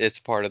mean, it's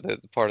part of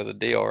the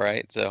deal,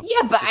 right? So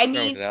Yeah, but I just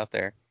throwing mean, it out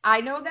there. I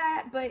know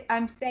that, but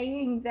I'm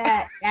saying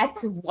that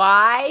that's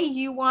why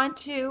you want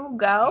to Why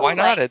go.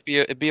 not?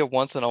 It'd be a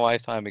once in a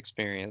lifetime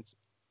experience.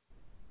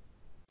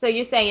 So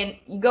you're saying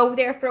you go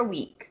there for a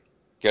week.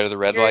 Go to the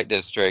red You're light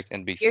district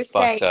and be you're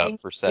fucked up saying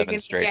for you're 7 gonna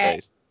straight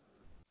days.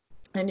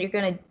 you're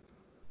gonna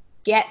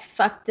get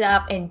fucked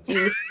up and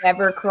do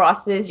whoever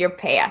crosses your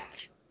path.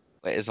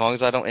 As long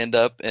as I don't end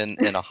up in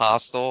a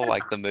hostel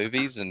like the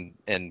movies and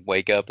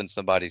wake up in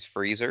somebody's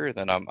freezer,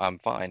 then I'm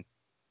fine.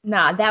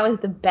 Nah, that was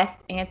the best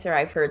answer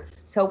I've heard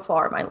so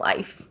far in my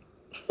life.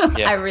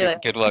 Yeah, I really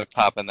good luck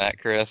topping that,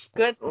 Chris.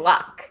 good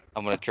luck.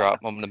 I'm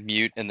gonna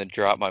mute and then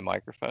drop my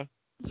microphone.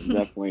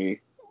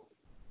 Definitely.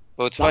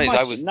 Well, what's It's not funny is I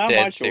much. was Not my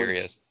dead choice.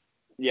 serious.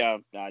 Yeah,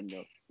 I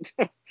know.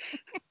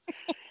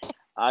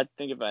 I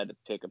think if I had to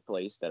pick a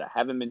place that I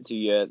haven't been to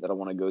yet that I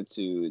want to go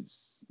to,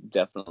 it's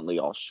definitely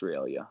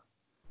Australia.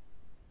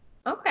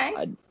 Okay.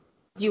 I Do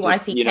you want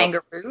to just, see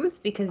kangaroos?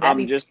 Because that'd I'm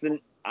be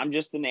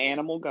just an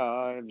animal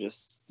guy.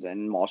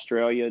 And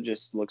Australia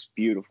just looks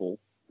beautiful,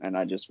 and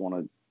I just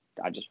want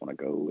to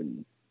go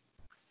and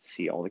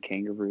see all the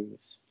kangaroos.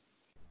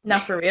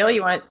 not for real.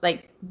 You want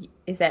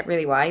is that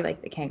really why you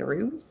like the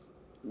kangaroos?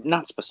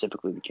 Not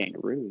specifically the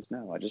kangaroos.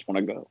 No, I just want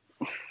to go.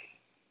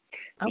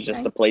 It's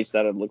just Okay. a place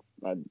that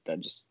that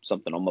just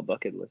something on my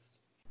bucket list.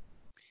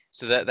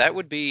 So that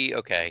would be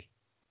okay.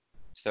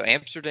 So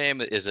Amsterdam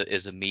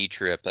is a me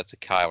trip. That's a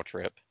Kyle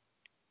trip.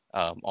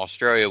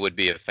 Australia would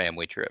be a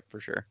family trip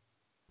for sure.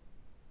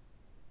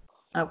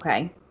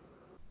 Okay.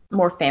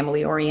 More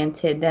family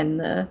oriented than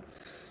the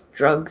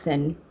drugs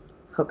and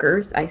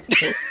hookers, I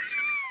suppose.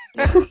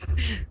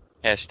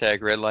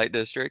 Hashtag red light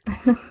district.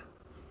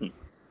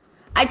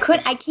 I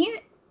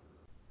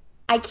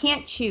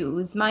can't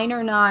choose. Mine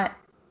are not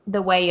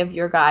the way of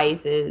your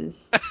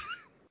guys's.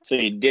 So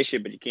you dish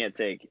it, but you can't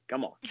take it.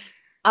 Come on. You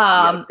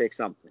gotta pick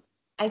something.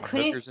 I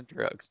couldn't Hookers and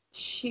drugs.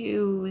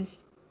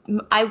 choose.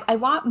 I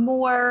want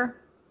more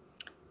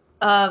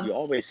of. You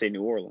always say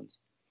New Orleans.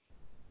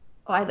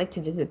 Oh, I'd like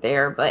to visit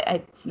there, but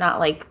it's not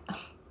like.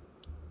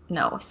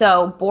 No.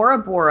 So Bora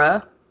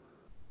Bora,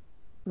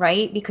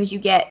 right? Because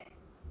you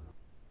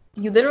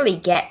literally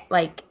get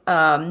like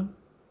a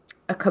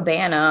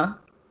cabana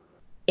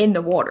in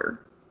the water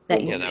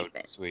that you Yeah, that sleep would be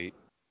in. sweet.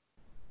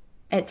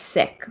 It's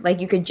sick. Like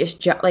you could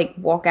just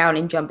walk out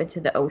and jump into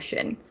the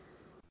ocean.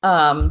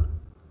 I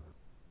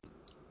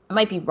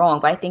might be wrong,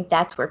 but I think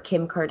that's where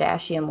Kim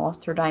Kardashian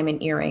lost her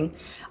diamond earring.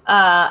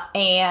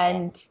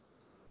 And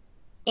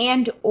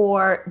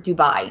or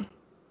Dubai.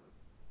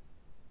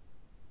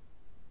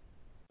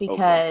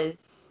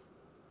 Because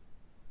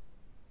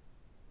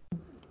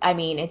I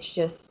mean, it's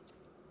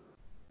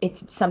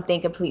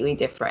something completely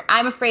different.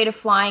 I'm afraid of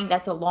flying.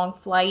 That's a long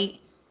flight.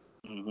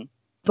 Mm-hmm.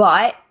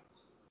 But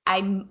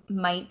I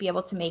might be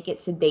able to make it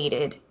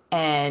sedated.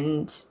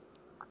 And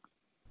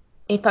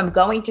if I'm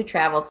going to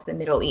travel to the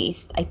Middle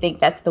East, I think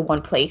that's the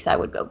one place I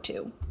would go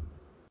to.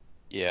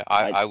 Yeah,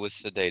 I was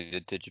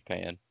sedated to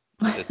Japan.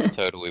 It's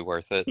totally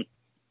worth it.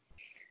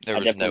 There I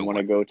was definitely no want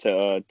to way. go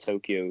to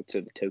Tokyo,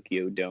 to the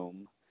Tokyo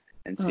Dome,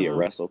 and see a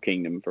Wrestle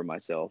Kingdom for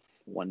myself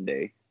one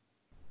day.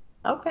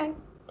 Okay,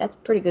 that's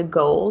pretty good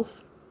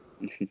goals.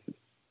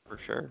 For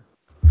sure.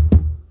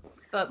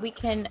 But we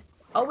can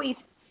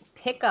always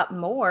pick up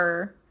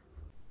more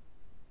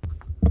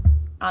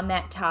on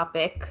that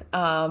topic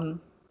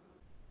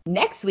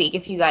next week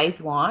if you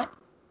guys want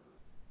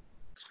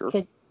Sure.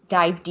 to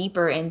dive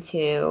deeper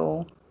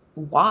into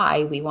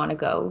why we want to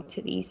go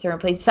to these certain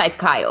places. Besides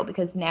Kyle,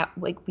 because now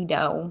we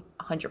know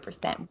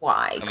 100%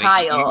 why. I mean,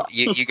 Kyle,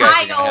 you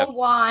guys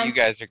Kyle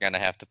are gonna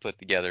have to put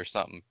together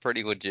something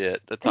pretty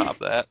legit to top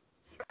that.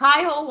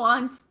 Kyle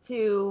wants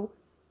to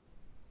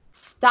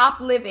stop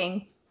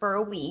living for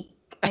a week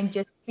and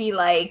just be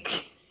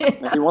like.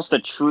 He wants to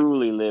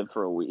truly live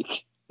for a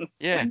week.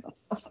 Yeah.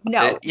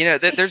 No.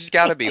 There's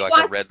got to be He like a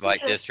wants red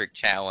light to- district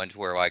challenge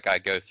where like I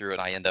go through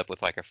and I end up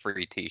with like a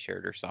free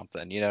T-shirt or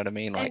something. You know what I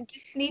mean? Like, And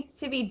this needs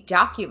to be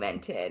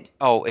documented.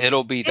 oh,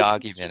 it'll be This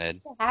documented.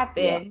 needs to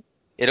happen. Yeah.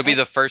 It'll be And-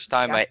 the first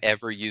time I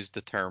ever used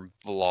the term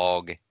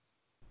vlog.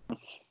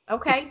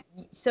 Okay,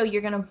 so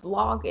you're gonna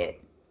vlog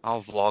it.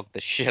 I'll vlog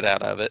the shit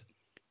out of it.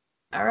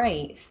 All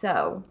right,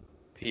 so.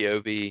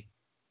 POV.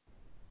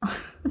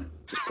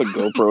 Just put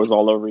GoPros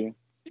all over you.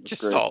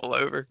 Just great. all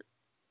over.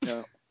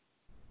 Yeah.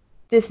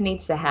 This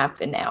needs to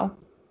happen now.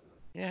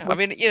 Yeah, I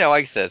mean,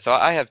 like I said, so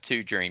I have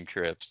two dream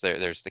trips.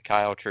 There's the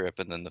Kyle trip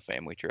and then the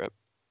family trip.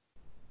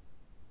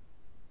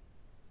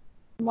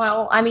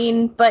 Well, I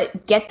mean,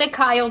 but get the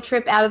Kyle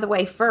trip out of the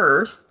way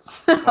first.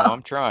 Oh,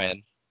 I'm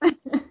trying. I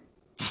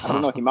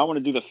don't know. He might want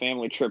to do the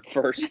family trip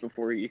first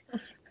before he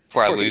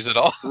Before I lose it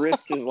all.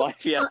 risk his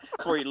life. Yeah,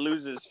 before he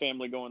loses his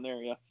family going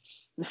there. Yeah.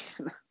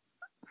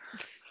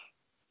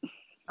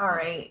 All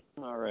right.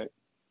 All right.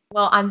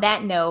 Well, on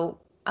that note,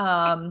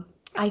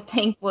 I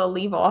think we'll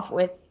leave off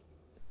with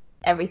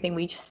everything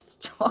we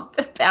just talked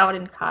about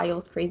in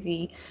Kyle's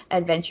crazy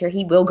adventure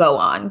he will go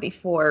on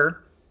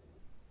before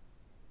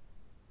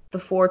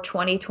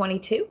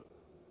 2022.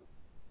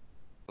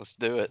 Let's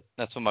do it.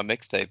 That's when my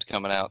mixtape's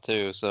coming out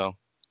too, so.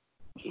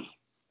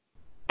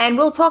 And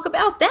we'll talk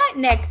about that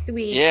next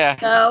week. Yeah.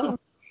 So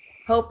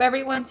hope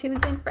everyone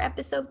tunes in for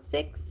episode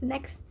 6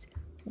 next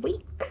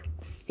week.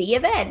 See you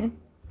then.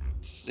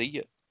 See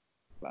ya.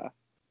 Bye.